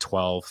 11,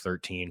 12,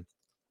 13.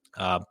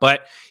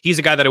 But he's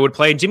a guy that I would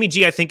play. And Jimmy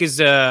G, I think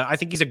he's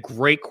a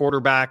great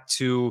quarterback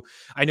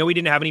I know he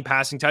didn't have any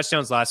passing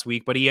touchdowns last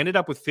week, but he ended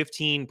up with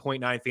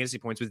 15.9 fantasy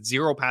points with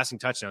 0 passing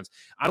touchdowns.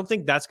 I don't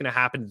think that's going to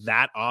happen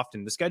that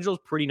often. The schedule is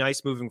pretty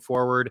nice moving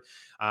forward.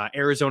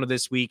 Arizona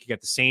this week, you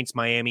got the Saints,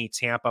 Miami,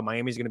 Tampa.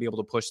 Miami's going to be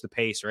able to push the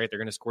pace, right? They're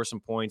going to score some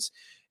points,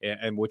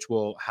 and which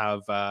will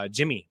have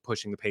Jimmy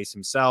pushing the pace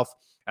himself.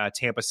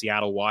 Tampa,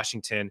 Seattle,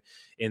 Washington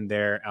in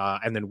there.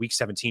 And then week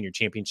 17, your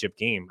championship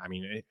game. I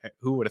mean,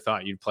 who would have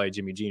thought you'd play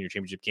Jimmy G in your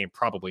championship game?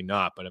 Probably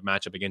not, but a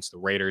matchup against the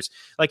Raiders.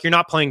 Like, you're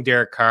not playing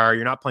Derek Carr.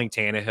 You're not playing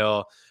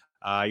Tannehill.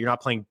 You're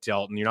not playing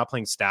Dalton. You're not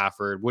playing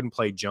Stafford. Wouldn't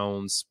play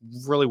Jones.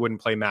 Really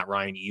wouldn't play Matt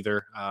Ryan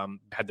either.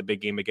 Had the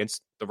big game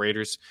against the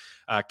Raiders.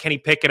 Kenny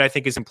Pickett, I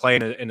think, is in play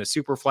in a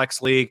super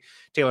flex league.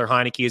 Taylor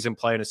Heineke is in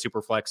play in a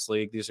super flex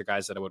league. These are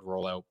guys that I would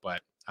roll out,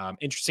 but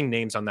interesting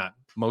names on that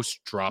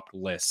most dropped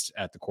list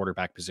at the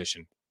quarterback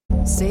position.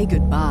 Say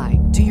goodbye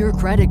to your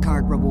credit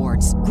card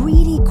rewards.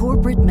 Greedy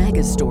corporate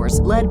mega stores,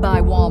 led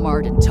by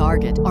Walmart and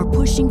Target, are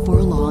pushing for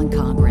a law in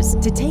Congress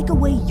to take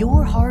away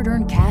your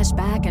hard-earned cash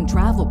back and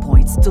travel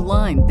points to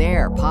line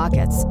their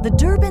pockets. The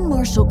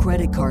Durbin-Marshall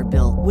credit card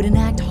bill would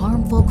enact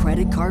harmful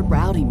credit card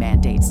routing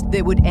mandates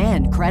that would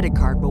end credit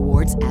card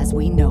rewards as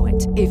we know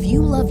it. If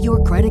you love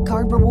your credit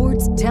card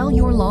rewards, tell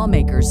your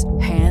lawmakers,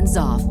 hands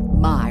off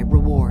my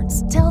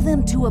rewards. Tell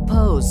them to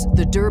oppose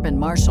the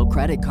Durbin-Marshall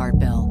credit card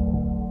bill.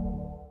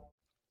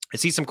 I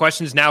see some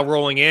questions now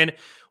rolling in.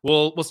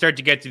 We'll start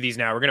to get to these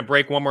now. We're going to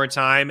break one more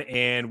time,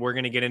 and we're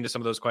going to get into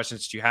some of those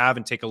questions that you have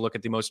and take a look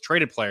at the most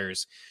traded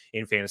players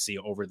in fantasy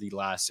over the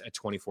last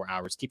 24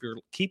 hours.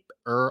 Keep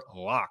her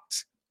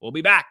locked. We'll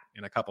be back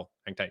in a couple.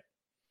 Hang tight.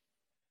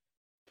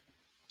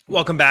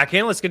 Welcome back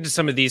in. Let's get to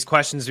some of these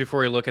questions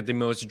before we look at the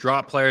most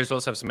drop players. We'll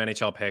also have some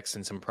NHL picks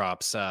and some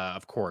props,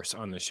 of course,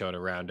 on the show to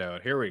round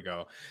out. Here we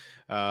go.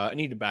 I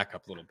need to back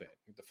up a little bit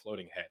with the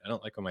floating head. I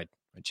don't like when my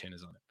chin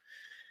is on it.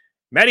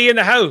 Medi in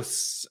the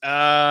house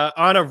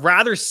on a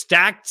rather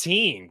stacked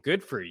team.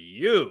 Good for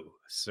you,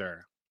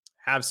 sir.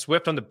 Have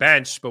Swift on the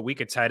bench, but weak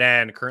at tight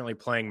end. Currently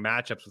playing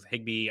matchups with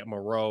Higbee,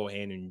 Moreau,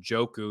 and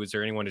Njoku. Is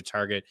there anyone to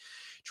target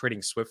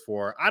trading Swift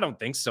for? I don't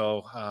think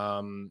so.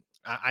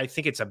 I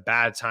think it's a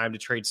bad time to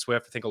trade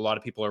Swift. I think a lot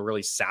of people are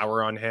really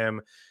sour on him.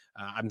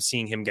 I'm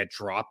seeing him get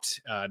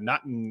dropped,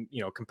 not in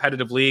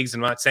competitive leagues.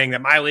 I'm not saying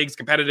that my league's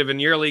competitive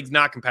and your league's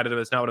not competitive.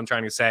 That's not what I'm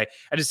trying to say.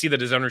 I just see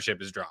that his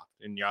ownership is dropped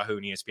in Yahoo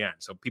and ESPN.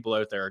 So people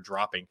out there are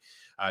dropping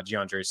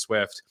DeAndre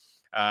Swift.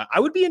 I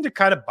would be into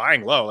kind of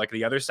buying low, like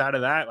the other side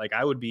of that. Like,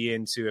 I would be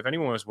into, if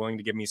anyone was willing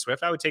to give me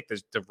Swift, I would take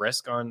the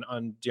risk on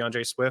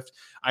DeAndre Swift.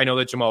 I know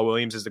that Jamal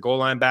Williams is the goal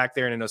line back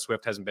there, and I know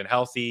Swift hasn't been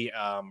healthy.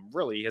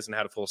 Really, he hasn't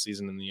had a full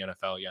season in the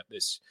NFL yet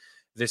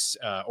this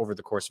over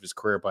the course of his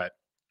career. But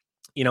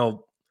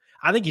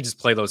I think you just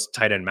play those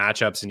tight end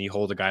matchups and you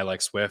hold a guy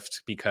like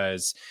Swift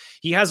because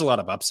he has a lot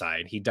of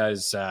upside. He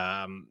does,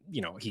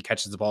 he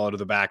catches the ball out of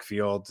the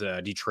backfield.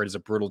 Detroit is a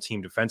brutal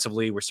team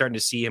defensively. We're starting to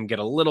see him get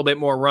a little bit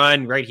more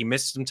run, right? He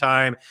missed some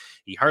time.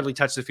 He hardly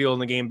touched the field in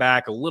the game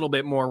back. A little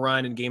bit more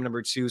run in game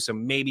number 2. So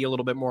maybe a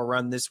little bit more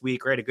run this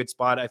week, right? A good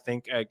spot, I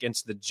think,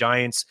 against the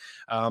Giants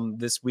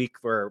this week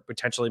where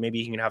potentially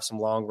maybe he can have some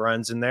long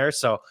runs in there.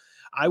 So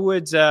I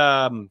would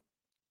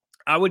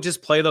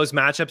just play those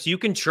matchups. You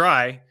can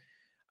try.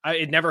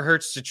 It never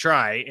hurts to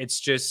try. It's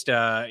just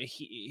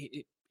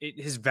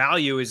his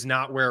value is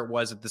not where it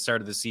was at the start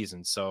of the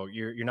season. So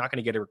you're not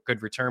going to get a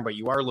good return, but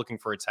you are looking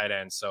for a tight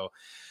end. So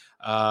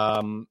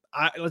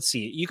let's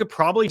see. You could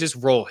probably just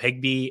roll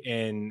Higbee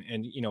and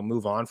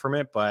move on from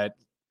it, but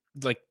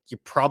like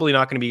you're probably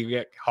not going to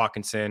be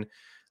Hawkinson.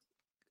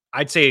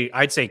 I'd say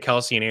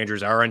Kelsey and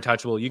Andrews are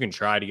untouchable. You can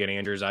try to get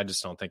Andrews. I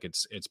just don't think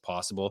it's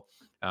possible.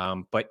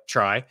 But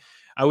try.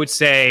 I would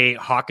say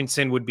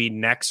Hawkinson would be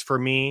next for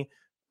me.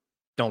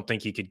 Don't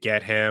think you could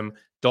get him.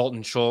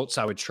 Dalton Schultz,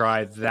 I would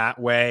try that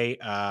way.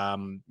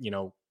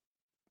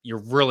 You're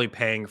really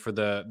paying for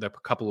the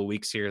couple of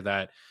weeks here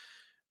that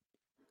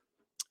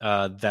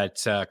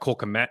Cole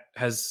Kmet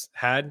has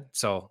had.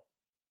 So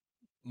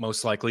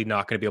most likely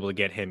not going to be able to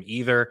get him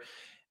either.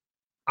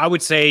 I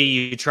would say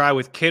you try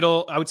with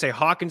Kittle. I would say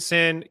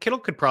Hawkinson. Kittle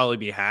could probably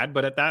be had,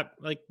 but at that,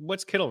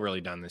 what's Kittle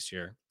really done this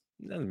year?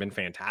 It hasn't been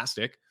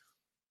fantastic.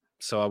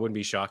 So I wouldn't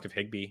be shocked if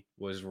Higbee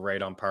was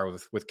right on par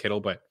with Kittle,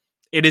 but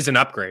it is an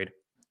upgrade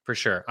for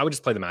sure. I would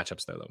just play the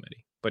matchups though,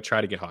 Medi, but try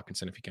to get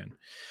Hawkinson if you can.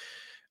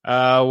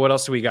 What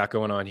else do we got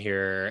going on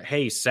here?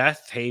 Hey,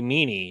 Seth. Hey,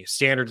 Meanie.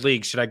 Standard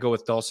league. Should I go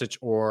with Dulcich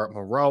or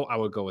Moreau? I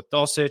would go with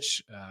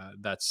Dulcich.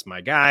 That's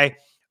my guy.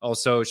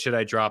 Also, should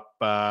I drop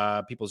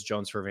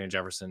Peoples-Jones for Van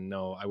Jefferson?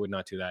 No, I would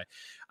not do that.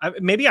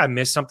 Maybe I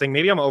missed something.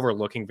 Maybe I'm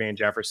overlooking Van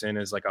Jefferson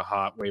as like a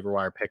hot waiver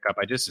wire pickup.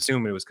 I just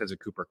assumed it was because of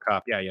Cooper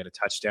Kupp. Yeah, he had a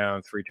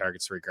touchdown, 3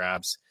 targets, 3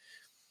 grabs.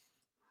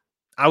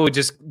 I would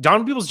just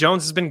Donovan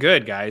Peoples-Jones has been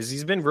good, guys.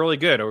 He's been really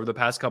good over the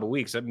past couple of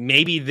weeks.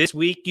 Maybe this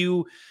week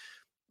you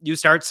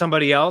start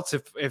somebody else.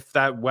 If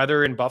that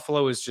weather in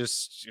Buffalo is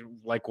just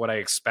like what I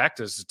expect,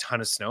 there's a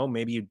ton of snow.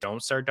 Maybe you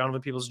don't start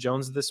Donovan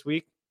Peoples-Jones this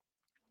week.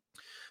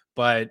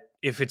 But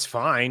if it's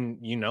fine,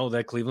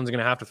 that Cleveland's going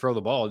to have to throw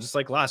the ball. Just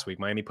like last week,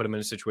 Miami put them in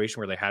a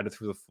situation where they had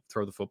to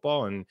throw the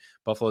football, and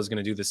Buffalo is going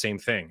to do the same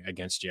thing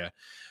against you.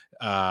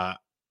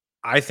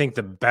 I think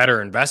the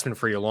better investment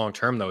for you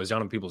long-term, though, is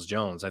Donovan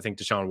Peoples-Jones. I think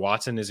Deshaun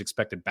Watson is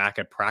expected back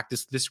at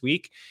practice this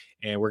week,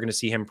 and we're going to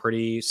see him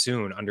pretty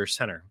soon under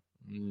center.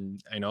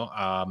 I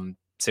know.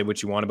 Say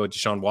what you want about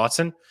Deshaun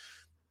Watson.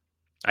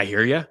 I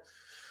hear you. I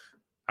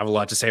have a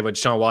lot to say about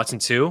Deshaun Watson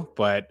too,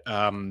 but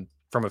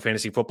from a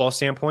fantasy football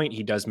standpoint,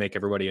 he does make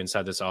everybody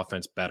inside this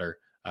offense better.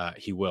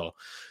 He will.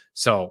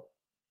 So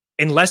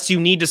unless you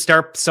need to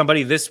start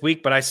somebody this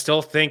week, but I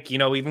still think,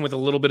 even with a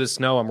little bit of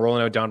snow, I'm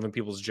rolling out Donovan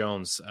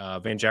Peoples-Jones.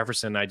 Van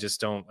Jefferson, I just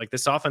don't like.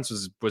 This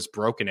offense was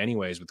broken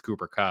anyways with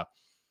Cooper Kupp.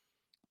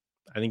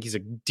 I think he's a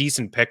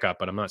decent pickup,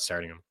 but I'm not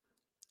starting him.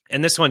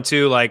 And this one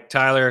too, like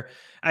Tyler,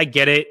 I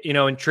get it.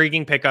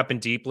 Intriguing pickup in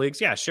deep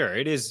leagues. Yeah, sure.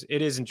 It is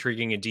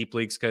intriguing in deep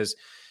leagues because,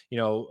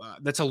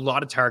 that's a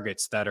lot of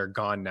targets that are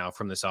gone now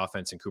from this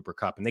offense in Cooper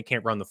Kupp, and they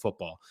can't run the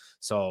football.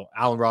 So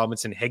Allen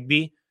Robinson,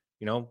 Higbee,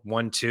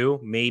 1, 2,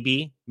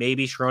 maybe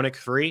Schroenick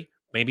 3,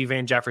 maybe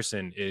Van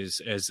Jefferson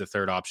is the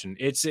third option.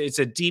 It's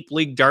a deep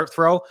league dart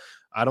throw.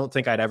 I don't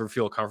think I'd ever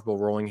feel comfortable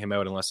rolling him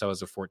out unless I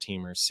was a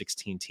 14 or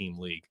 16 team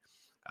league.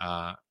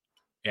 Yeah,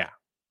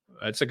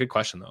 that's a good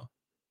question though.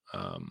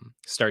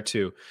 Start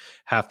 2,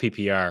 half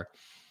PPR.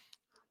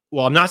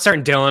 Well, I'm not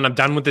starting Dylan. I'm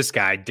done with this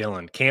guy.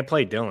 Dylan can't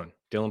play Dylan.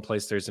 Dylan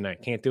plays Thursday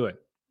night. Can't do it.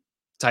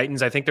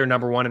 Titans, I think they're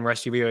number 1 in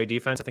rush DVOA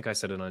defense. I think I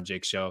said it on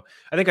Jake's show.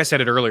 I think I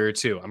said it earlier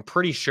too. I'm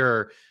pretty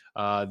sure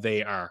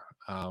they are,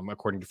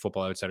 according to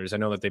Football Outsiders. I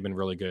know that they've been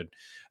really good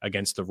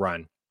against the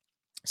run.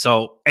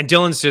 So, and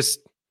Dylan's just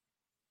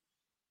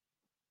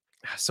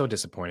so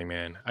disappointing,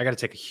 man. I got to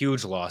take a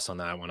huge loss on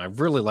that one. I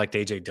really liked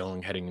AJ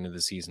Dillon heading into the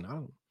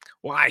season.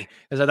 Why?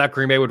 Because I thought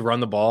Green Bay would run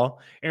the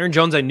ball. Aaron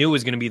Jones, I knew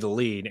was going to be the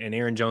lead, and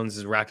Aaron Jones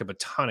has racked up a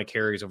ton of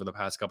carries over the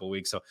past couple of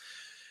weeks. So,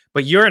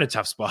 but you're in a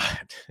tough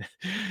spot,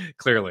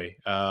 clearly.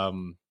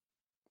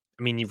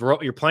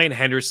 You're playing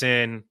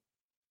Henderson.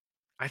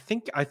 I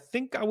think I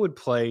would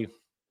play.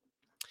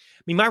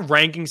 My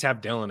rankings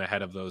have Dillon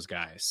ahead of those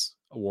guys,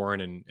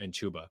 Warren and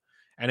Chuba.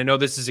 And I know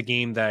this is a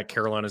game that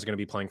Carolina is going to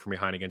be playing from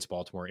behind against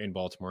Baltimore in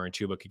Baltimore, and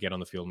Chuba could get on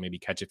the field and maybe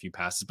catch a few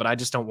passes. But I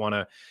just don't want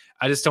to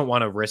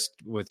risk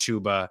with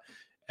Chuba.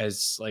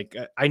 As like,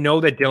 I know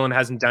that Dillon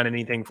hasn't done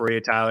anything for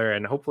you, Tyler,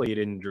 and hopefully you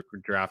didn't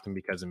draft him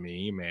because of me.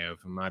 You may have.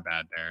 My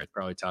bad there. I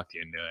probably talked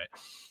you into it.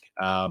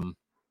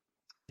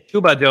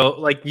 Chuba, though,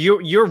 like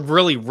you're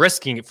really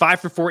risking it. 5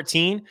 for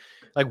 14,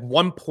 like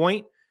 1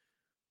 point.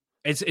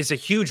 It's a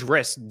huge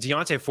risk.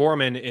 Deontay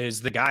Foreman is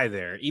the guy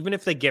there. Even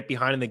if they get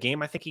behind in the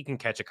game, I think he can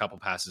catch a couple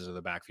passes of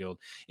the backfield.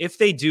 If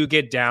they do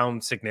get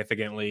down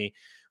significantly,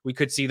 we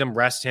could see them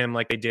rest him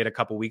like they did a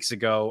couple weeks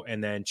ago,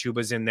 and then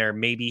Chuba's in there.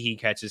 Maybe he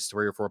catches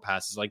 3 or 4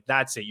 passes. Like,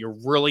 that's it. You're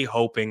really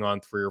hoping on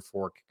 3 or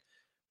 4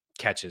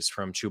 catches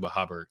from Chuba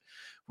Hubbard.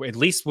 At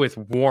least with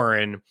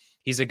Warren,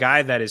 he's a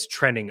guy that is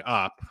trending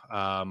up.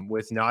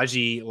 With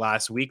Najee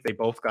last week, they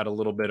both got a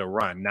little bit of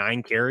run.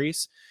 9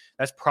 carries.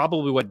 That's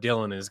probably what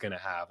Dillon is going to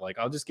have. Like,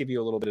 I'll just give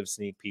you a little bit of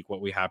sneak peek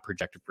what we have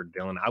projected for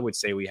Dillon. I would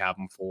say I have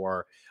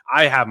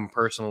him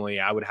personally,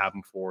 I would have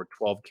him for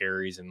 12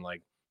 carries and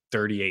like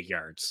 38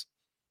 yards.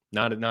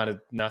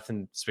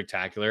 Nothing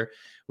spectacular.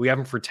 We have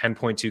him for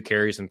 10.2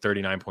 carries and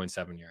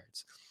 39.7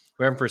 yards.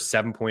 We have him for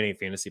 7.8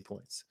 fantasy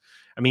points.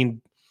 I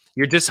mean,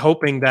 you're just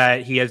hoping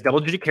that he has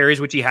double-digit carries,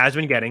 which he has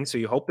been getting. So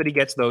you hope that he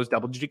gets those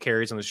double-digit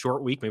carries on a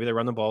short week. Maybe they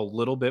run the ball a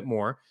little bit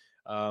more,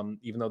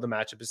 even though the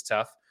matchup is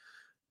tough.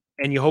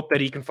 And you hope that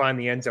he can find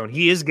the end zone.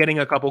 He is getting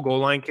a couple goal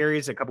line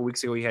carries. A couple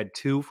weeks ago, he had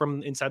 2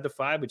 from inside the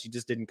 5, which he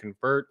just didn't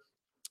convert.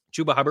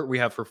 Chuba Hubbard, we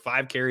have for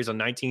 5 carries on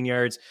 19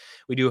 yards.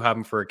 We do have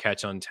him for a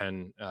catch on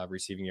 10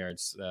 receiving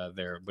yards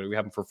there, but we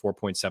have him for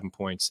 4.7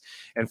 points.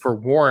 And for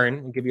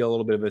Warren, I'll give you a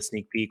little bit of a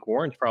sneak peek.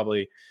 Warren's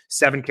probably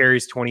 7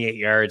 carries, 28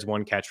 yards,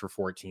 1 catch for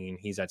 14.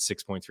 He's at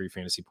 6.3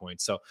 fantasy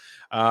points. So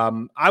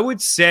I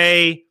would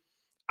say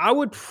I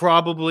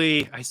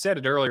said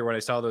it earlier when I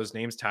saw those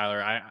names,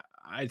 Tyler.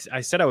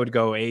 I said I would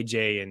go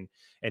AJ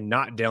and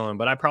not Dillon,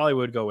 but I probably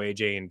would go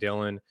AJ and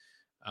Dillon.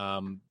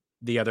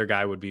 The other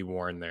guy would be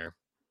Warren there,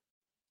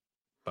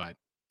 but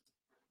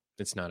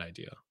it's not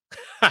ideal.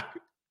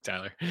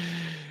 Tyler,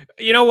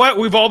 you know what?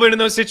 We've all been in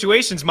those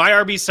situations. My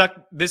RB sucked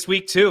this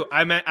week too.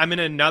 I'm in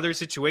another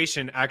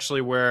situation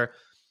actually where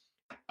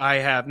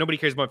nobody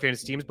cares about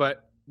fantasy teams,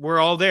 but we're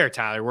all there,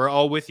 Tyler. We're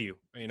all with you.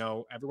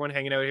 Everyone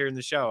hanging out here in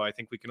the show, I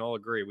think we can all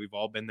agree we've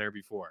all been there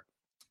before,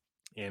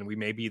 and we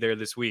may be there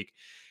this week.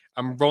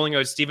 I'm rolling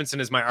out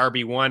Stevenson as my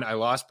RB1. I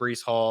lost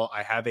Breece Hall.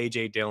 I have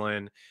AJ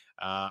Dillon.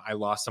 I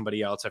lost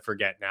somebody else. I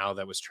forget now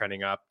that was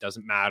trending up.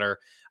 Doesn't matter.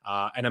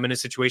 And I'm in a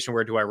situation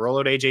where do I roll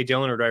out AJ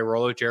Dillon or do I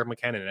roll out Jerick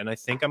McKinnon? And I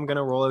think I'm going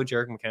to roll out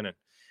Jerick McKinnon.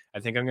 I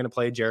think I'm going to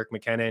play Jerick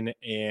McKinnon,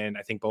 and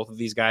I think both of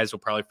these guys will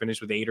probably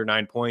finish with 8 or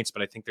 9 points,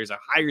 but I think there's a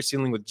higher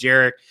ceiling with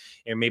Jerick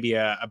and maybe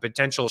a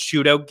potential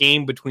shootout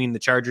game between the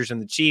Chargers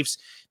and the Chiefs.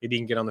 Maybe he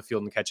can get on the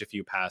field and catch a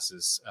few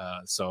passes.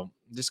 So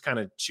just kind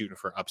of shooting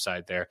for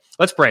upside there.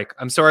 Let's break.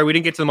 I'm sorry we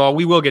didn't get to them all.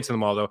 We will get to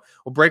them all, though.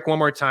 We'll break one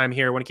more time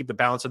here. I want to keep the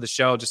balance of the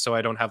show just so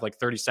I don't have like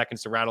 30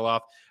 seconds to rattle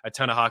off a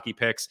ton of hockey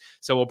picks.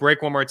 So we'll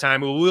break one more time.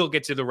 We will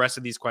get to the rest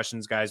of these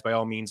questions, guys. By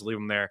all means, leave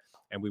them there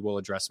and we will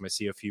address them. I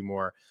see a few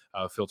more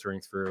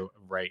filtering through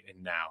right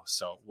now.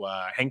 So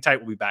hang tight.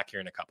 We'll be back here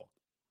in a couple.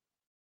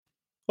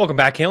 Welcome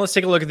back, Ken. Let's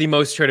take a look at the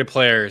most traded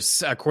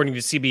players according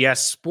to CBS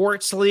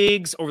Sports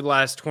Leagues over the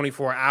last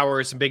 24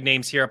 hours. Some big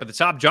names here up at the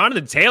top.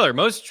 Jonathan Taylor,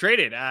 most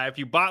traded. If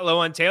you bought low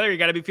on Taylor, you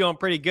got to be feeling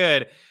pretty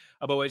good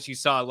about what you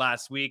saw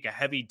last week. A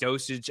heavy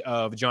dosage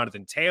of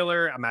Jonathan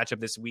Taylor, a matchup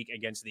this week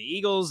against the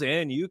Eagles,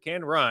 and you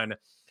can run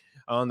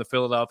on the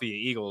Philadelphia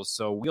Eagles.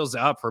 So wheels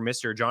up for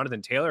Mr.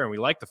 Jonathan Taylor. And we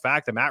like the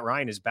fact that Matt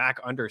Ryan is back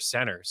under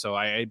center. So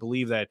I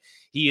believe that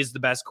he is the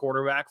best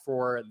quarterback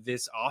for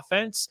this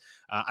offense.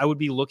 I would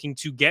be looking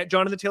to get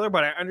Jonathan Taylor,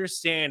 but I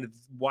understand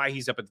why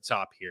he's up at the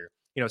top here.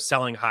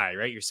 Selling high,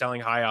 right? You're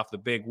selling high off the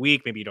big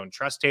week. Maybe you don't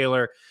trust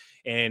Taylor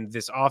and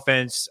this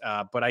offense,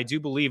 but I do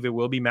believe it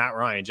will be Matt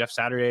Ryan. Jeff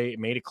Saturday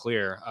made it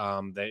clear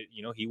that,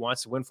 he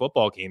wants to win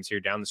football games here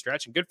down the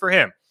stretch, and good for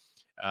him.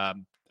 I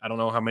don't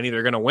know how many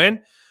they're going to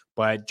win,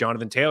 but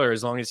Jonathan Taylor,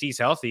 as long as he's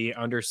healthy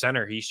under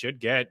center, he should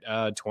get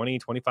 20,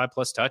 25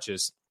 plus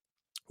touches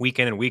week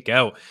in and week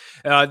out.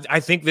 I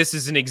think this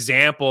is an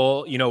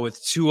example,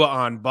 with Tua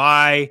on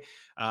bye.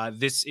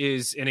 This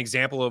is an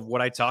example of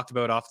what I talked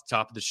about off the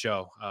top of the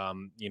show.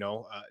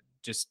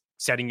 Just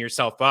setting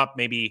yourself up.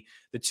 Maybe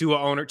the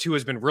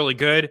Tua's been really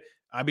good.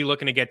 I'd be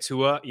looking to get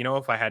Tua,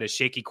 if I had a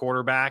shaky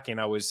quarterback and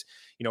I was,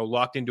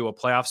 locked into a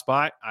playoff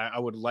spot, I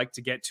would like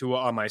to get Tua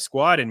on my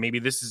squad. And maybe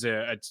this is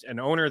an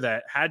owner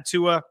that had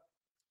Tua,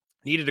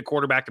 needed a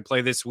quarterback to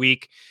play this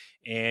week,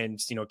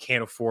 and,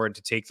 can't afford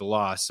to take the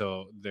loss.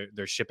 So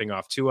they're shipping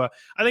off Tua.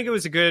 I think it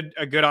was a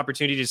good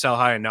opportunity to sell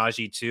high on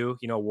Najee too.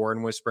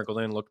 Warren was sprinkled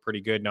in, looked pretty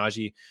good.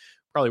 Najee,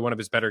 probably one of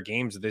his better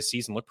games of this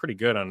season, looked pretty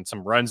good on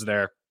some runs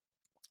there.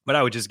 But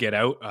I would just get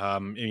out.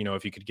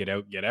 If you could get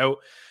out, get out.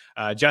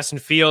 Justin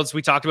Fields,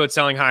 we talked about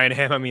selling high on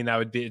him. I mean, that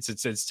would be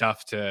it's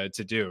tough to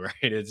do, right?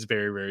 It's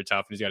very, very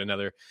tough. He's got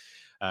another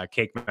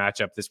cake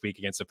matchup this week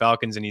against the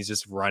Falcons, and he's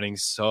just running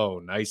so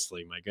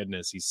nicely. My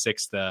goodness, he's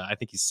sixth. I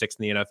think he's sixth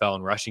in the NFL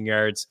in rushing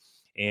yards,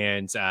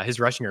 and his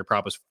rushing yard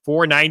prop was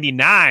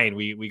 499.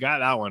 We got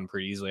that one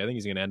pretty easily. I think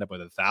he's going to end up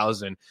with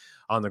 1,000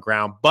 on the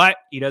ground, but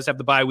he does have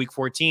the bye week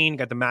 14,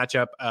 got the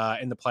matchup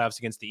in the playoffs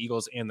against the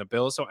Eagles and the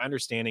Bills. So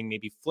understanding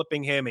maybe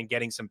flipping him and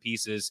getting some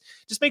pieces,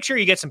 just make sure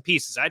you get some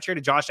pieces. I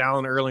traded Josh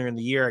Allen earlier in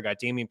the year. I got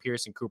Dameon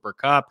Pierce and Cooper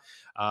Kupp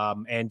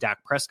and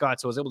Dak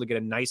Prescott. So I was able to get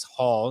a nice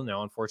haul.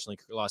 Now, unfortunately,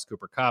 lost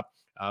Cooper Kupp,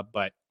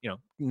 but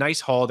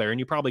nice haul there. And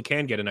you probably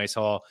can get a nice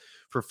haul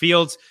for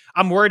Fields.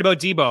 I'm worried about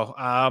Debo.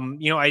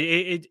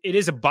 It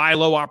is a buy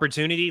low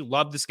opportunity.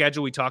 Love the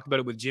schedule. We talked about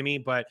it with Jimmy,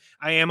 but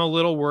I am a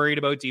little worried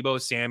about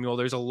Debo Samuel.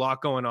 There's a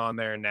lot going on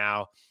there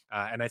now.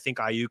 And I think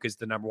Ayuk is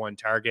the number one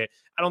target.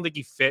 I don't think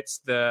he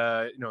fits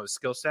the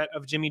skill set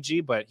of Jimmy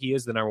G, but he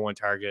is the number one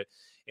target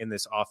in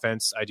this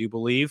offense, I do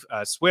believe.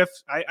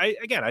 Swift, I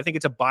think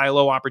it's a buy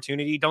low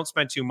opportunity. Don't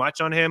spend too much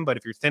on him, but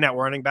if you're thin at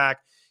running back,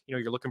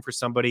 you're looking for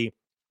somebody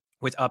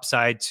with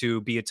upside to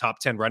be a top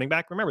 10 running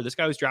back. Remember, this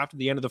guy was drafted at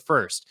the end of the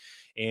first,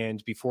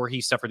 and before he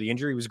suffered the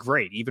injury, he was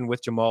great, even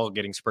with Jamal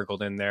getting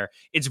sprinkled in there.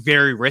 It's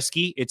very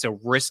risky. It's a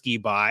risky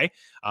buy,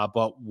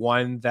 but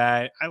one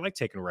that I like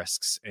taking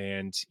risks.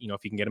 And,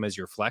 if you can get him as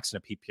your flex in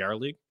a PPR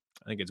league,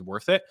 I think it's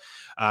worth it.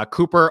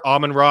 Cooper,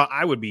 Amon-Ra,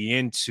 I would be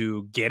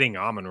into getting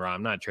Amon-Ra.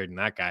 I'm not trading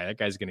that guy. That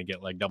guy's going to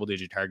get like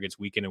double-digit targets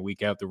week in and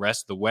week out the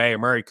rest of the way.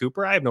 Amari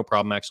Cooper, I have no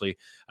problem actually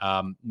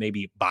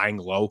maybe buying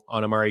low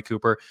on Amari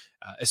Cooper,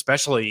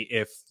 especially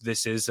if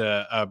this is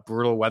a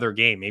brutal weather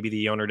game. Maybe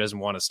the owner doesn't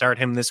want to start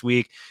him this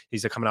week.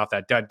 He's coming off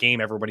that dud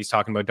game. Everybody's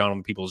talking about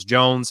Donovan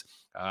Peoples-Jones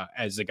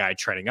as a guy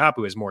trending up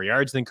who has more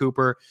yards than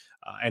Cooper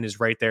and is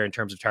right there in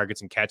terms of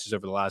targets and catches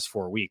over the last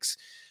 4 weeks.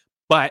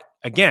 But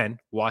again,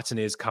 Watson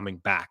is coming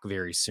back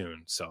very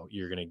soon. So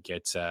you're going to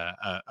get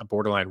a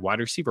borderline wide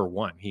receiver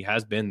one. He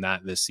has been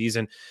that this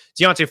season.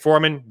 Deontay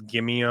Foreman,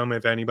 give me him.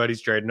 If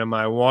anybody's trading him,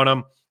 I want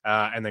him.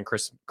 And then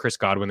Chris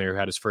Godwin there, who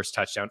had his first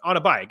touchdown on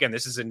a bye. Again,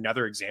 this is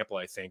another example,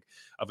 I think,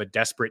 of a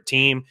desperate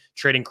team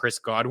trading Chris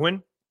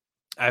Godwin.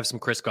 I have some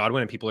Chris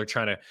Godwin, and people are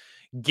trying to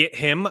get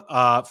him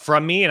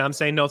from me. And I'm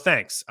saying, no,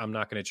 thanks. I'm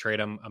not going to trade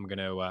him. I'm going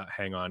to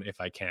hang on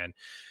if I can.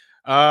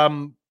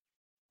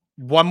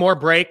 One more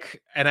break,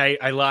 and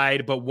I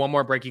lied, but one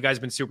more break. You guys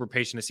have been super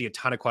patient to see a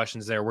ton of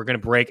questions there. We're going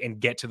to break and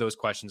get to those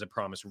questions, I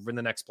promise. We're in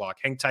the next block.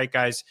 Hang tight,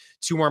 guys.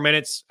 2 more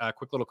minutes.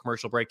 Quick little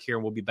commercial break here,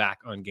 and we'll be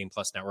back on Game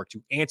Plus Network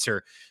to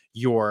answer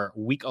your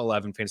Week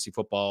 11 fantasy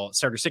football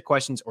starter sit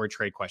questions or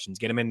trade questions.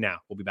 Get them in now.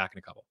 We'll be back in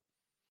a couple.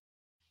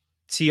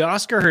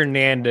 Teoscar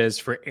Hernandez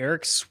for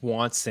Eric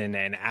Swanson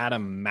and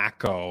Adam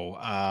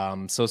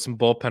Mako. So some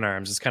bullpen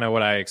arms is kind of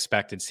what I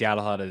expected.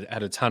 Seattle had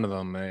a ton of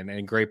them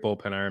and great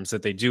bullpen arms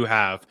that they do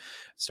have.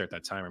 Start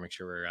that timer, make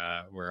sure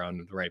we're on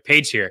the right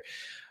page here.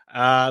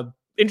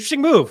 Interesting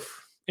move.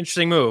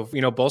 interesting move.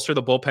 Bolster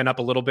the bullpen up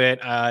a little bit.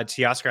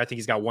 Teoscar, I think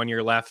he's got 1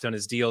 year left on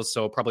his deal,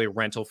 so probably a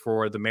rental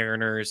for the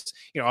Mariners.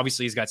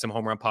 Obviously he's got some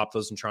home run pop.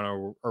 Those in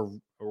Toronto are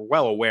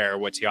well aware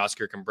what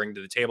Teoscar can bring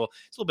to the table.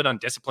 It's a little bit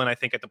undisciplined, I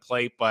think, at the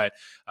plate, but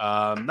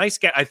nice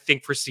get, I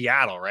think, for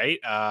Seattle, right?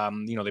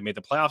 They made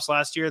the playoffs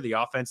last year. The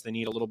offense, they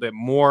need a little bit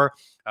more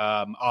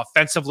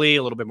offensively,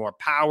 a little bit more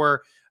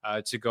power.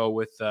 To go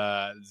with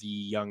the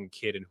young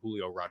kid in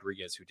Julio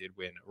Rodriguez, who did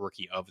win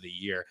Rookie of the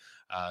Year.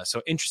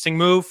 So interesting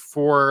move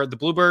for the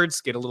Bluebirds.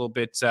 Get a little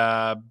bit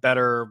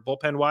better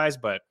bullpen-wise,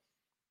 but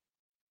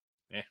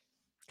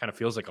kind of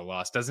feels like a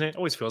loss, doesn't it?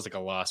 Always feels like a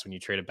loss when you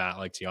trade a bat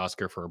like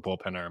Teoscar for a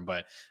bullpen arm,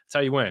 but that's how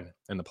you win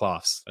in the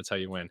playoffs. That's how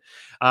you win.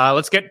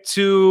 Let's get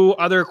to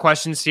other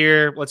questions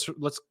here.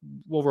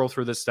 We'll roll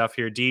through this stuff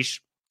here. Deesh,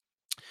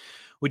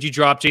 would you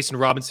drop Jason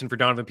Robinson for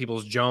Donovan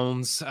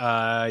Peoples-Jones?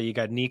 You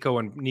got Nico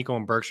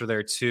and Burks are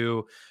there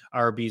too.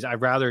 RBs.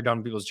 I'd rather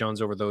Donovan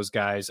Peoples-Jones over those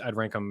guys. I'd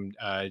rank them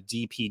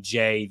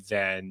DPJ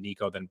than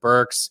Nico than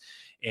Burks.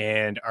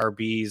 And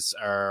RBs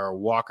are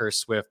Walker,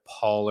 Swift,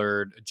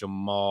 Pollard,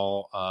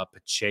 Jamal,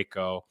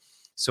 Pacheco.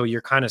 So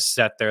you're kind of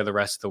set there the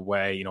rest of the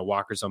way.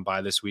 Walker's on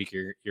bye this week.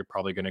 You're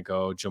probably going to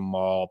go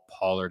Jamal,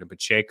 Pollard, and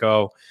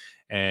Pacheco.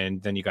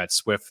 And then you got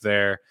Swift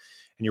there.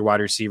 And your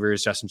wide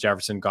receivers, Justin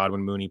Jefferson,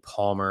 Godwin, Mooney,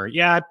 Palmer.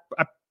 Yeah,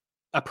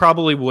 I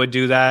probably would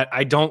do that.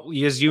 I don't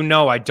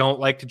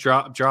like to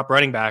drop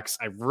running backs.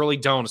 I really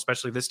don't,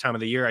 especially this time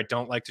of the year. I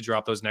don't like to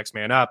drop those next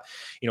man up.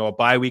 A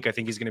bye week, I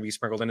think he's going to be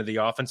sprinkled into the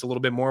offense a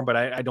little bit more, but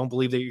I don't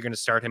believe that you're going to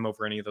start him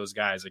over any of those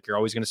guys. Like, you're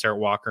always going to start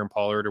Walker and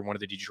Pollard or one of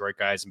the Detroit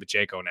guys and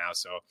Pacheco now.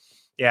 So,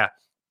 yeah,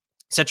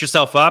 set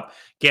yourself up.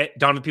 Get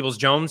Donovan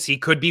Peoples-Jones. He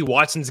could be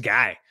Watson's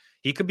guy.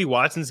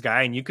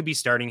 And you could be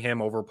starting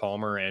him over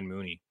Palmer and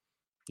Mooney.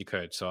 You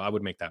could. So I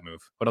would make that move.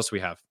 What else do we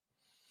have?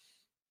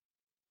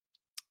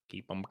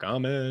 Keep them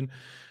coming.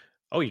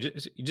 Oh, you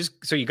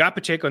got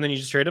Pacheco and then you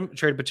just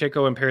traded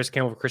Pacheco and Paris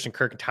Campbell for Christian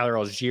Kirk and Tyler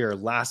Algier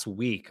last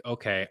week.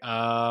 Okay.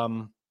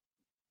 Yeah,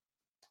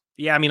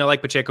 I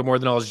like Pacheco more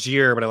than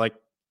Algier, but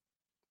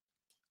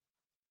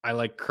I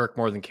like Kirk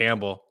more than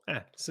Campbell.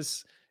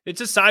 It's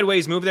a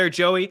sideways move there,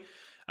 Joey.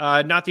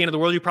 Not the end of the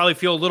world. You probably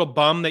feel a little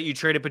bummed that you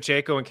traded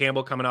Pacheco and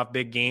Campbell coming off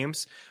big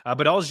games.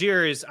 But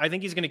Algier I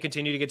think he's going to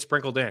continue to get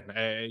sprinkled in.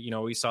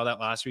 We saw that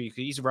last week.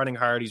 He's running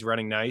hard. He's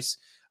running nice.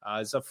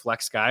 He's a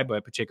flex guy,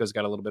 but Pacheco's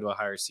got a little bit of a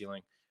higher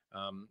ceiling.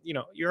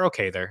 You're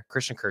okay there.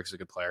 Christian Kirk's a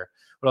good player.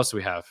 What else do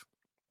we have?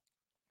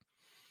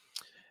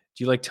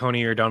 Do you like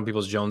Tony or Donovan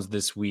Peoples-Jones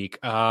this week?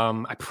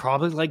 I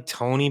probably like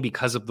Tony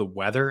because of the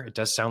weather. It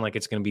does sound like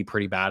it's going to be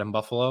pretty bad in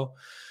Buffalo.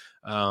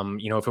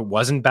 If it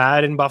wasn't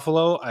bad in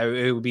Buffalo,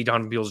 it would be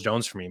Donovan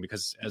Peoples-Jones for me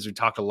because, as we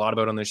talked a lot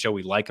about on the show,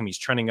 we like him. He's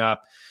trending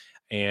up,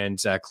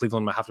 and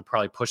Cleveland might have to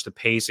probably push the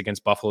pace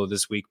against Buffalo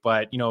this week.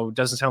 But, it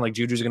doesn't sound like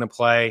Juju's going to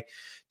play.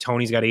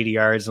 Tony's got 80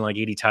 yards and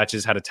 80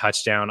 touches, had a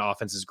touchdown.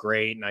 Offense is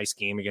great. Nice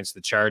game against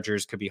the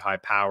Chargers. Could be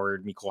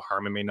high-powered. Mecole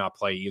Hardman may not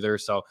play either.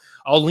 So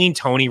I'll lean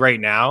Tony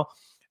right now.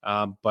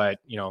 But,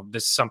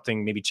 this is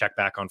something maybe check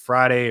back on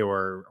Friday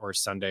or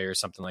Sunday or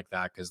something like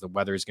that because the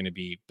weather is going to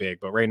be big.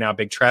 But right now,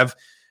 Big Trev,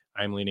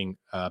 I'm leaning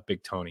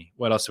Big Tony.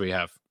 What else do we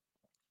have?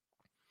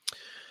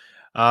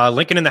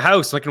 Lincoln in the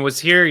house. Lincoln was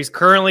here. He's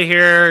currently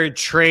here.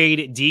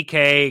 Trade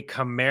DK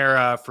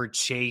Kamara for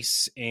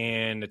Chase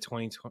in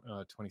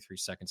 23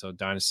 seconds. So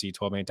Dynasty,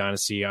 12-man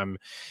Dynasty. I'm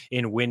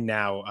in win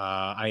now.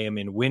 I am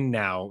in win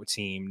now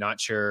team. Not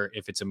sure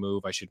if it's a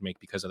move I should make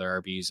because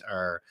other RBs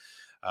are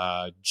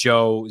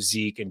Joe,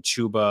 Zeke, and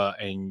Chuba.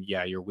 And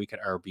yeah, you're weak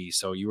at RB.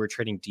 So you were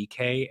trading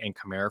DK and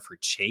Kamara for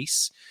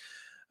Chase.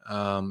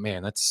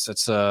 Man,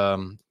 that's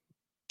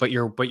but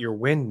you're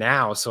win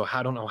now. So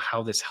I don't know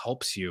how this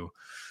helps you.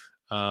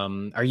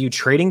 Are you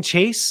trading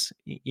Chase?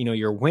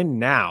 You're win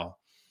now,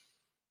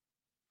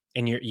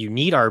 and you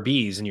need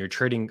RBs, and you're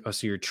trading. Oh,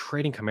 so you're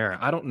trading Kamara.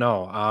 I don't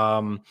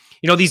know.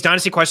 These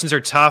dynasty questions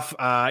are tough.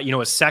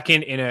 A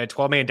second in a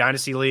 12-man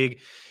dynasty league.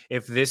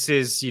 If this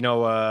is,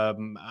 I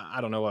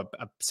don't know, a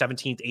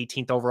 17th,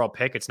 18th overall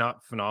pick, it's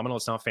not phenomenal.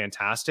 It's not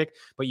fantastic,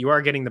 but you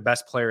are getting the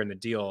best player in the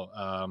deal.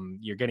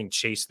 You're getting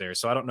Chase there.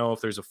 So I don't know if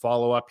there's a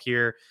follow-up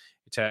here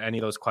to any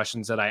of those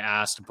questions that I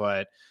asked,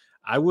 but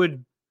I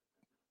would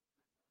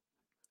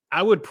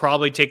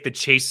probably take the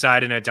Chase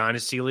side in a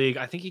dynasty league.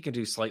 I think he can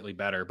do slightly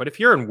better. But if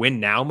you're in win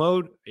now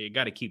mode, you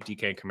got to keep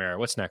DK and Kamara.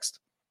 What's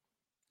next?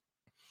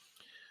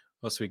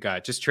 What else we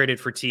got? Just traded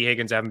for T.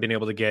 Higgins. I haven't been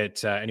able to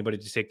get anybody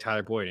to take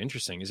Tyler Boyd.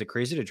 Interesting. Is it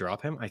crazy to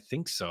drop him? I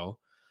think so.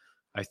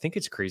 I think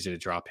it's crazy to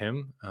drop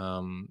him.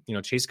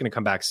 Chase is going to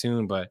come back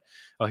soon, but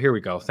here we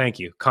go. Thank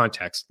you.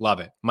 Context. Love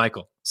it.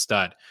 Michael,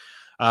 stud.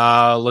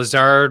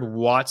 Lazard,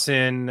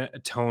 Watson,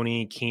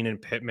 Tony, Keenan,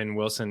 Pittman,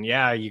 Wilson.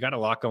 Yeah, you got a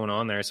lot going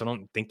on there, so I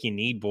don't think you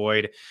need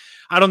Boyd.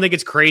 I don't think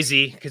it's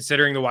crazy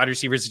considering the wide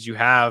receivers that you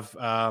have.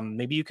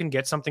 Maybe you can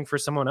get something for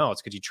someone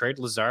else. Could you trade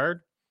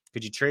Lazard?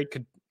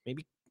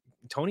 Maybe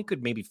Tony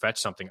could maybe fetch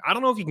something. I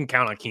don't know if you can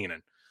count on Keenan.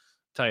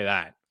 I'll tell you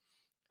that.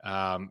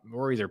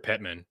 Or either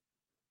Pittman.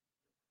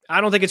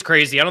 I don't think it's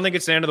crazy. I don't think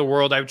it's the end of the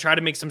world. I would try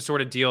to make some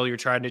sort of deal. Yeah,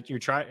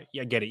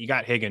 get it. You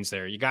got Higgins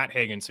there. You got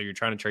Higgins, so you're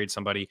trying to trade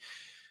somebody.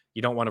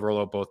 You don't want to roll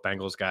out both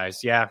Bengals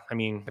guys. Yeah, I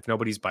mean, if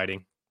nobody's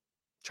biting,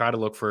 try to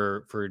look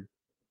for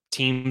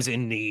teams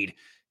in need.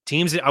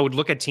 I would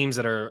look at teams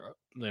that are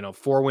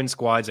 4-win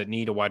squads that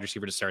need a wide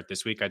receiver to start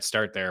this week. I'd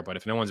start there, but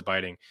if no one's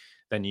biting,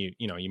 then you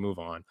move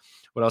on.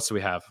 What else do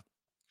we have?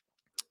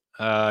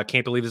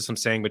 Can't believe this I'm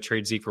saying, but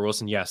trade Zeke for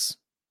Wilson. Yes,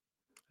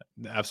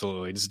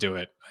 absolutely. Just do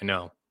it. I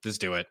know. Just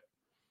do it.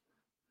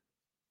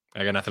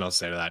 I got nothing else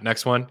to say to that.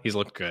 Next one. He's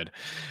looked good.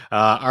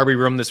 RB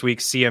room this week.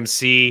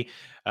 CMC.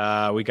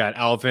 We got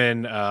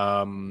Alvin,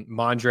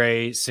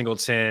 Mondre,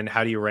 Singleton.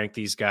 How do you rank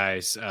these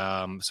guys? So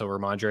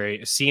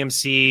Ramondre,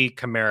 CMC,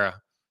 Kamara,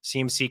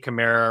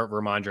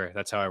 Ramondre.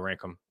 That's how I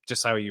rank them.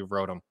 Just how you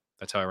wrote them.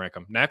 That's how I rank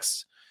them.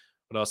 Next.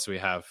 What else do we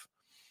have?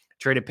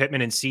 Traded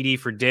Pittman and CD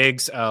for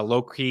Diggs.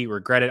 Low-key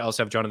regret it.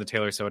 Also have Jonathan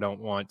Taylor, so I don't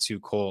want two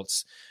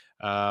Colts.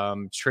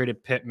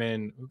 Traded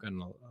Pittman. We've got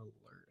an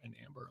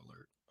Amber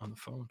alert on the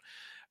phone.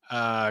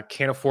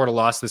 Can't afford a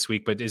loss this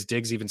week, but is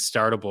Diggs even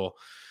startable?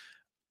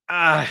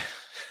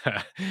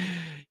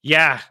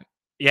 Yeah.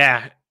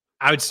 I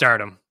would start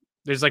him.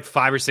 There's like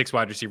 5 or 6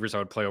 wide receivers I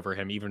would play over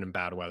him, even in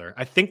bad weather.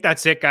 I think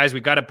that's it, guys. We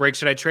got a break.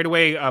 Should I trade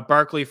away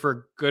Barkley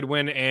for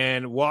Goodwin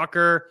and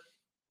Walker?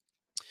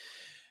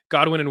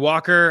 Godwin and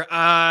Walker.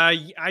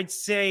 I'd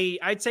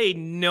say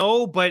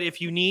no, but if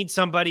you need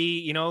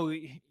somebody,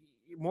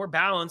 more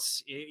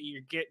balance,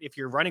 if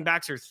your running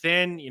backs are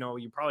thin,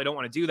 you probably don't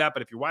want to do that.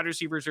 But if your wide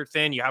receivers are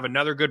thin, you have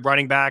another good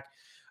running back.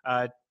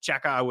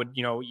 Cheka, I would,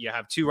 you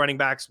have 2 running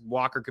backs.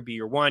 Walker could be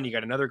your one. You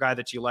got another guy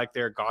that you like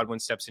there. Godwin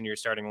steps into your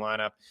starting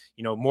lineup.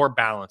 More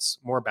balance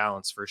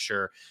for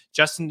sure.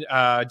 Justin,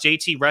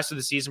 JT, rest of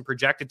the season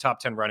projected top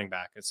 10 running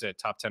back. It's a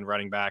top 10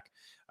 running back.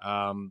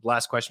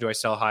 Last question. Do I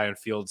sell high on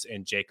Fields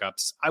and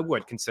Jacobs? I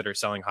would consider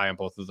selling high on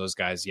both of those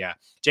guys. Yeah.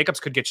 Jacobs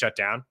could get shut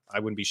down.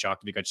 I wouldn't be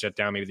shocked if he got shut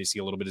down. Maybe they see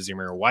a little bit of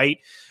Zamir White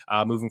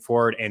moving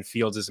forward, and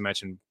Fields, as I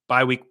mentioned,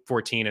 by week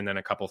 14, and then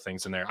a couple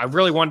things in there. I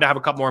really wanted to have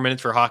a couple more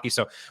minutes for hockey,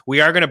 so we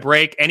are going to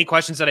break. Any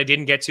questions that I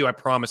didn't get to, I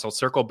promise I'll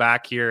circle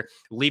back here.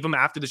 Leave them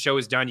after the show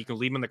is done. You can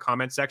leave them in the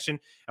comment section.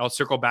 I'll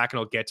circle back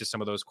and I'll get to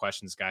some of those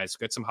questions, guys.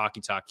 Get some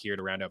hockey talk here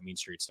to round out Mean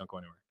Streets. Don't go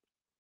anywhere.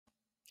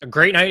 A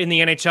great night in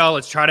the NHL.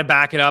 Let's try to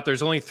back it up.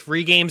 There's only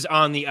 3 games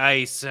on the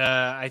ice.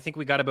 I think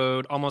we got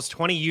about almost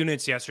 20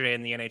 units yesterday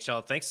in the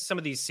NHL, thanks to some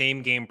of these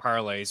same game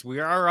parlays. We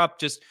are up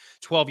just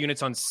 12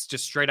 units on just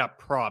straight up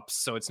props.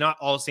 So it's not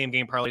all same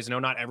game parlays. No,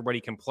 not everybody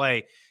can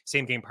play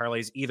same game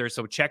parlays either.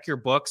 So check your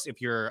books.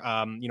 If you're,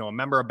 a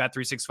member of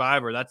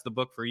Bet365 or that's the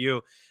book for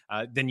you,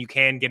 then you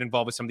can get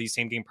involved with some of these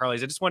same game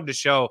parlays. I just wanted to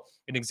show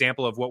an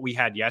example of what we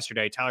had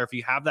yesterday. Tyler, if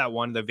you have that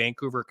one, the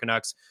Vancouver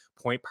Canucks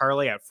point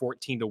parlay at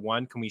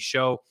 14-1, can we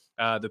show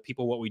the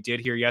people what we did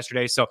here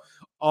yesterday? So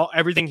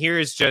everything here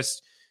is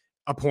just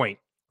a point,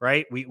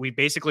 right? We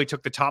basically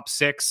took the top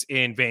 6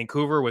 in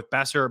Vancouver with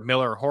Besser,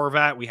 Miller,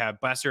 Horvat. We have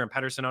Besser and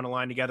Pettersson on a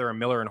line together, and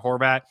Miller and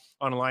Horvat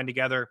on a line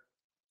together.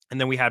 And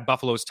then we had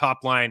Buffalo's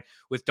top line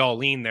with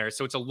Dahlin there.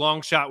 So it's a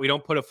long shot. We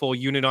don't put a full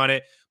unit on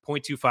it,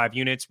 0.25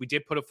 units. We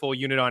did put a full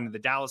unit on the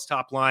Dallas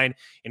top line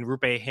in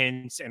Rupe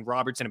Hintz and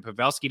Robertson and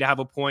Pavelski to have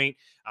a point.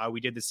 We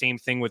did the same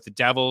thing with the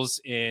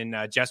Devils in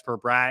Jesper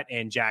Bratt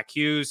and Jack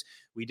Hughes.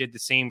 We did the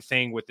same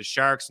thing with the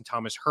Sharks and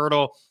Thomas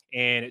Hertl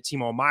and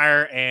Timo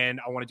Meier. And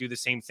I want to do the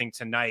same thing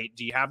tonight.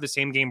 Do you have the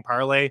same game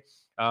parlay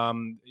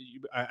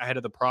ahead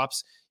of the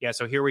props? Yeah.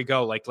 So here we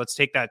go. Like, let's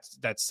take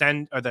that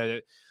send or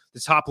the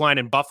top line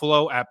in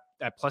Buffalo at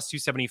plus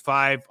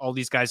 275. All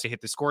these guys to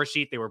hit the score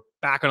sheet. They were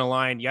back on a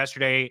line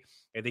yesterday.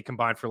 They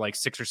combined for like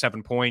 6 or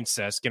 7 points.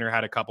 Skinner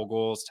had a couple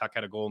goals. Tuck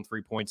had a goal and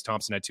 3 points.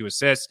 Thompson had 2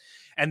 assists.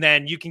 And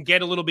then you can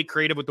get a little bit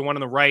creative with the one on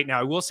the right. Now,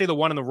 I will say the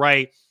one on the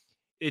right,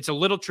 it's a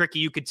little tricky.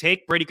 You could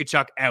take Brady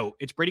Tkachuk out.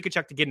 It's Brady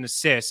Tkachuk to get an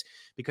assist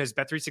because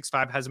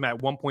Bet365 has him at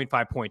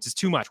 1.5 points. It's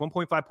too much.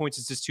 1.5 points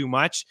is just too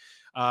much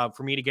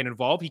for me to get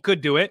involved. He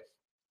could do it.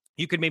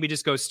 You could maybe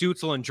just go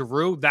Stützle and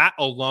Giroux. That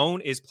alone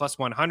is plus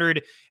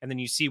 100. And then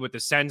you see what the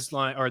Sens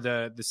line or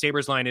the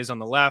Sabres line is on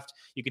the left.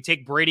 You could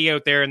take Brady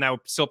out there and that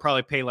would still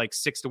probably pay like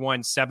 6-1,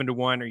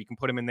 7-1, or you can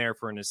put him in there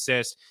for an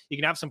assist. You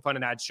can have some fun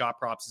and add shot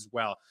props as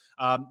well.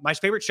 My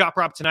favorite shot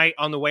prop tonight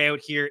on the way out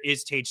here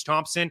is Tage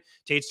Thompson.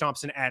 Tage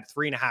Thompson at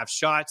 3.5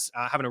 shots,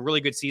 having a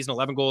really good season,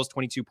 11 goals,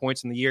 22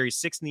 points in the year. He's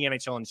 6th in the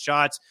NHL in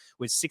shots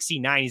with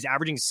 69. He's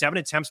averaging 7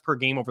 attempts per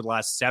game over the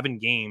last 7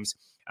 games.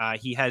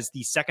 He has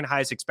the second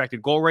highest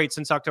expected goal rate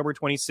since October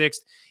 26th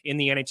in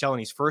the NHL, and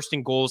he's first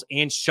in goals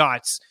and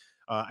shots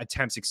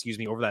attempts,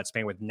 over that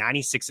span with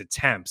 96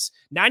 attempts.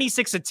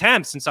 96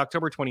 attempts since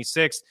October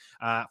 26th,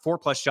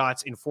 4+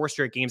 shots in 4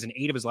 straight games in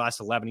 8 of his last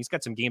 11. He's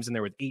got some games in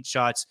there with 8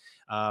 shots,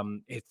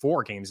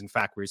 4 games, in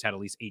fact, where he's had at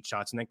least 8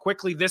 shots. And then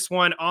quickly, this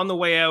one on the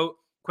way out,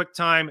 quick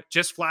time,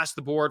 just flash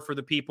the board for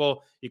the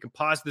people. You can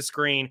pause the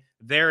screen.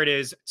 There it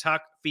is.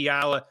 Tuck,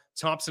 Fiala,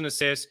 Thompson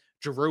assist,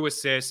 Giroux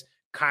assist,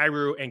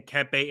 Kyrou and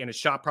Kempe in a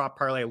shot prop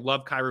parlay. I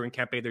love Kyrou and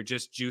Kempe. They're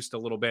just juiced a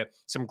little bit.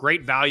 Some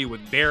great value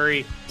with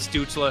Barry,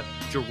 Stützle,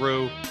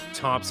 Giroux,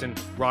 Thompson,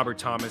 Robert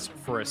Thomas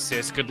for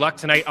assists. Good luck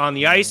tonight on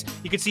the ice.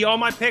 You can see all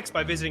my picks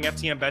by visiting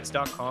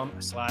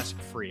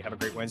ftmbets.com/free. Have a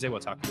great Wednesday. We'll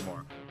talk to you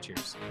tomorrow.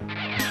 Cheers.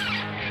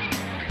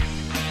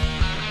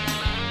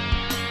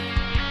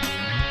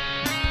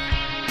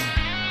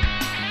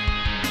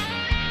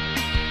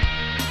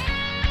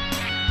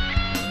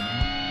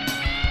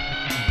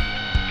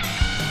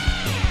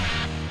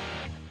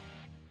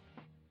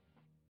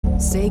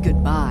 Say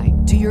goodbye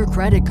to your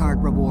credit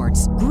card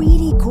rewards.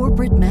 Greedy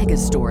corporate mega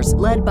stores,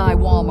 led by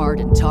Walmart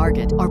and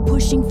Target, are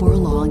pushing for a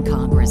law in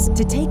Congress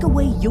to take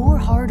away your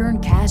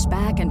hard-earned cash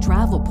back and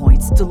travel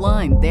points to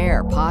line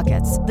their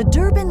pockets. The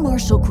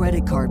Durbin-Marshall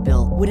credit card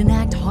bill would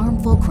enact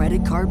harmful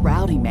credit card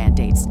routing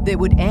mandates that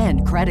would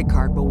end credit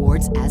card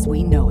rewards as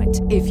we know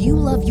it. If you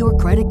love your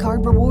credit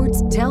card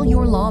rewards, tell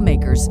your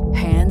lawmakers,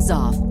 hands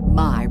off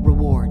my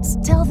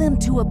rewards. Tell them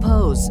to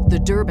oppose the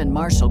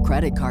Durbin-Marshall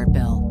credit card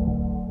bill.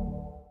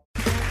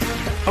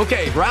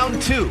 Okay,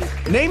 round two.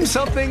 Name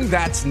something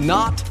that's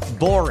not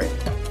boring.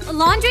 A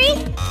laundry?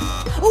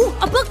 Ooh,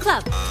 a book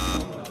club.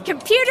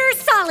 Computer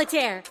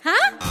solitaire,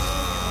 huh?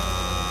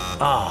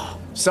 Ah,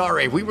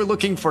 sorry, we were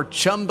looking for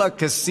Chumba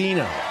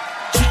Casino.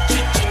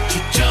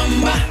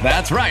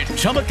 That's right,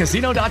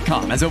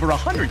 ChumbaCasino.com has over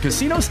 100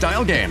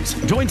 casino-style games.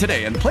 Join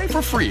today and play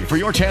for free for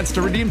your chance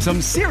to redeem some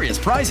serious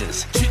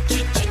prizes.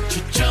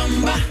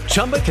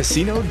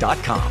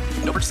 ChumbaCasino.com.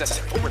 No purchase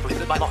necessary. Void where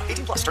prohibited by law.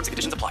 18+ terms and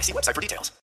conditions apply. See website for details.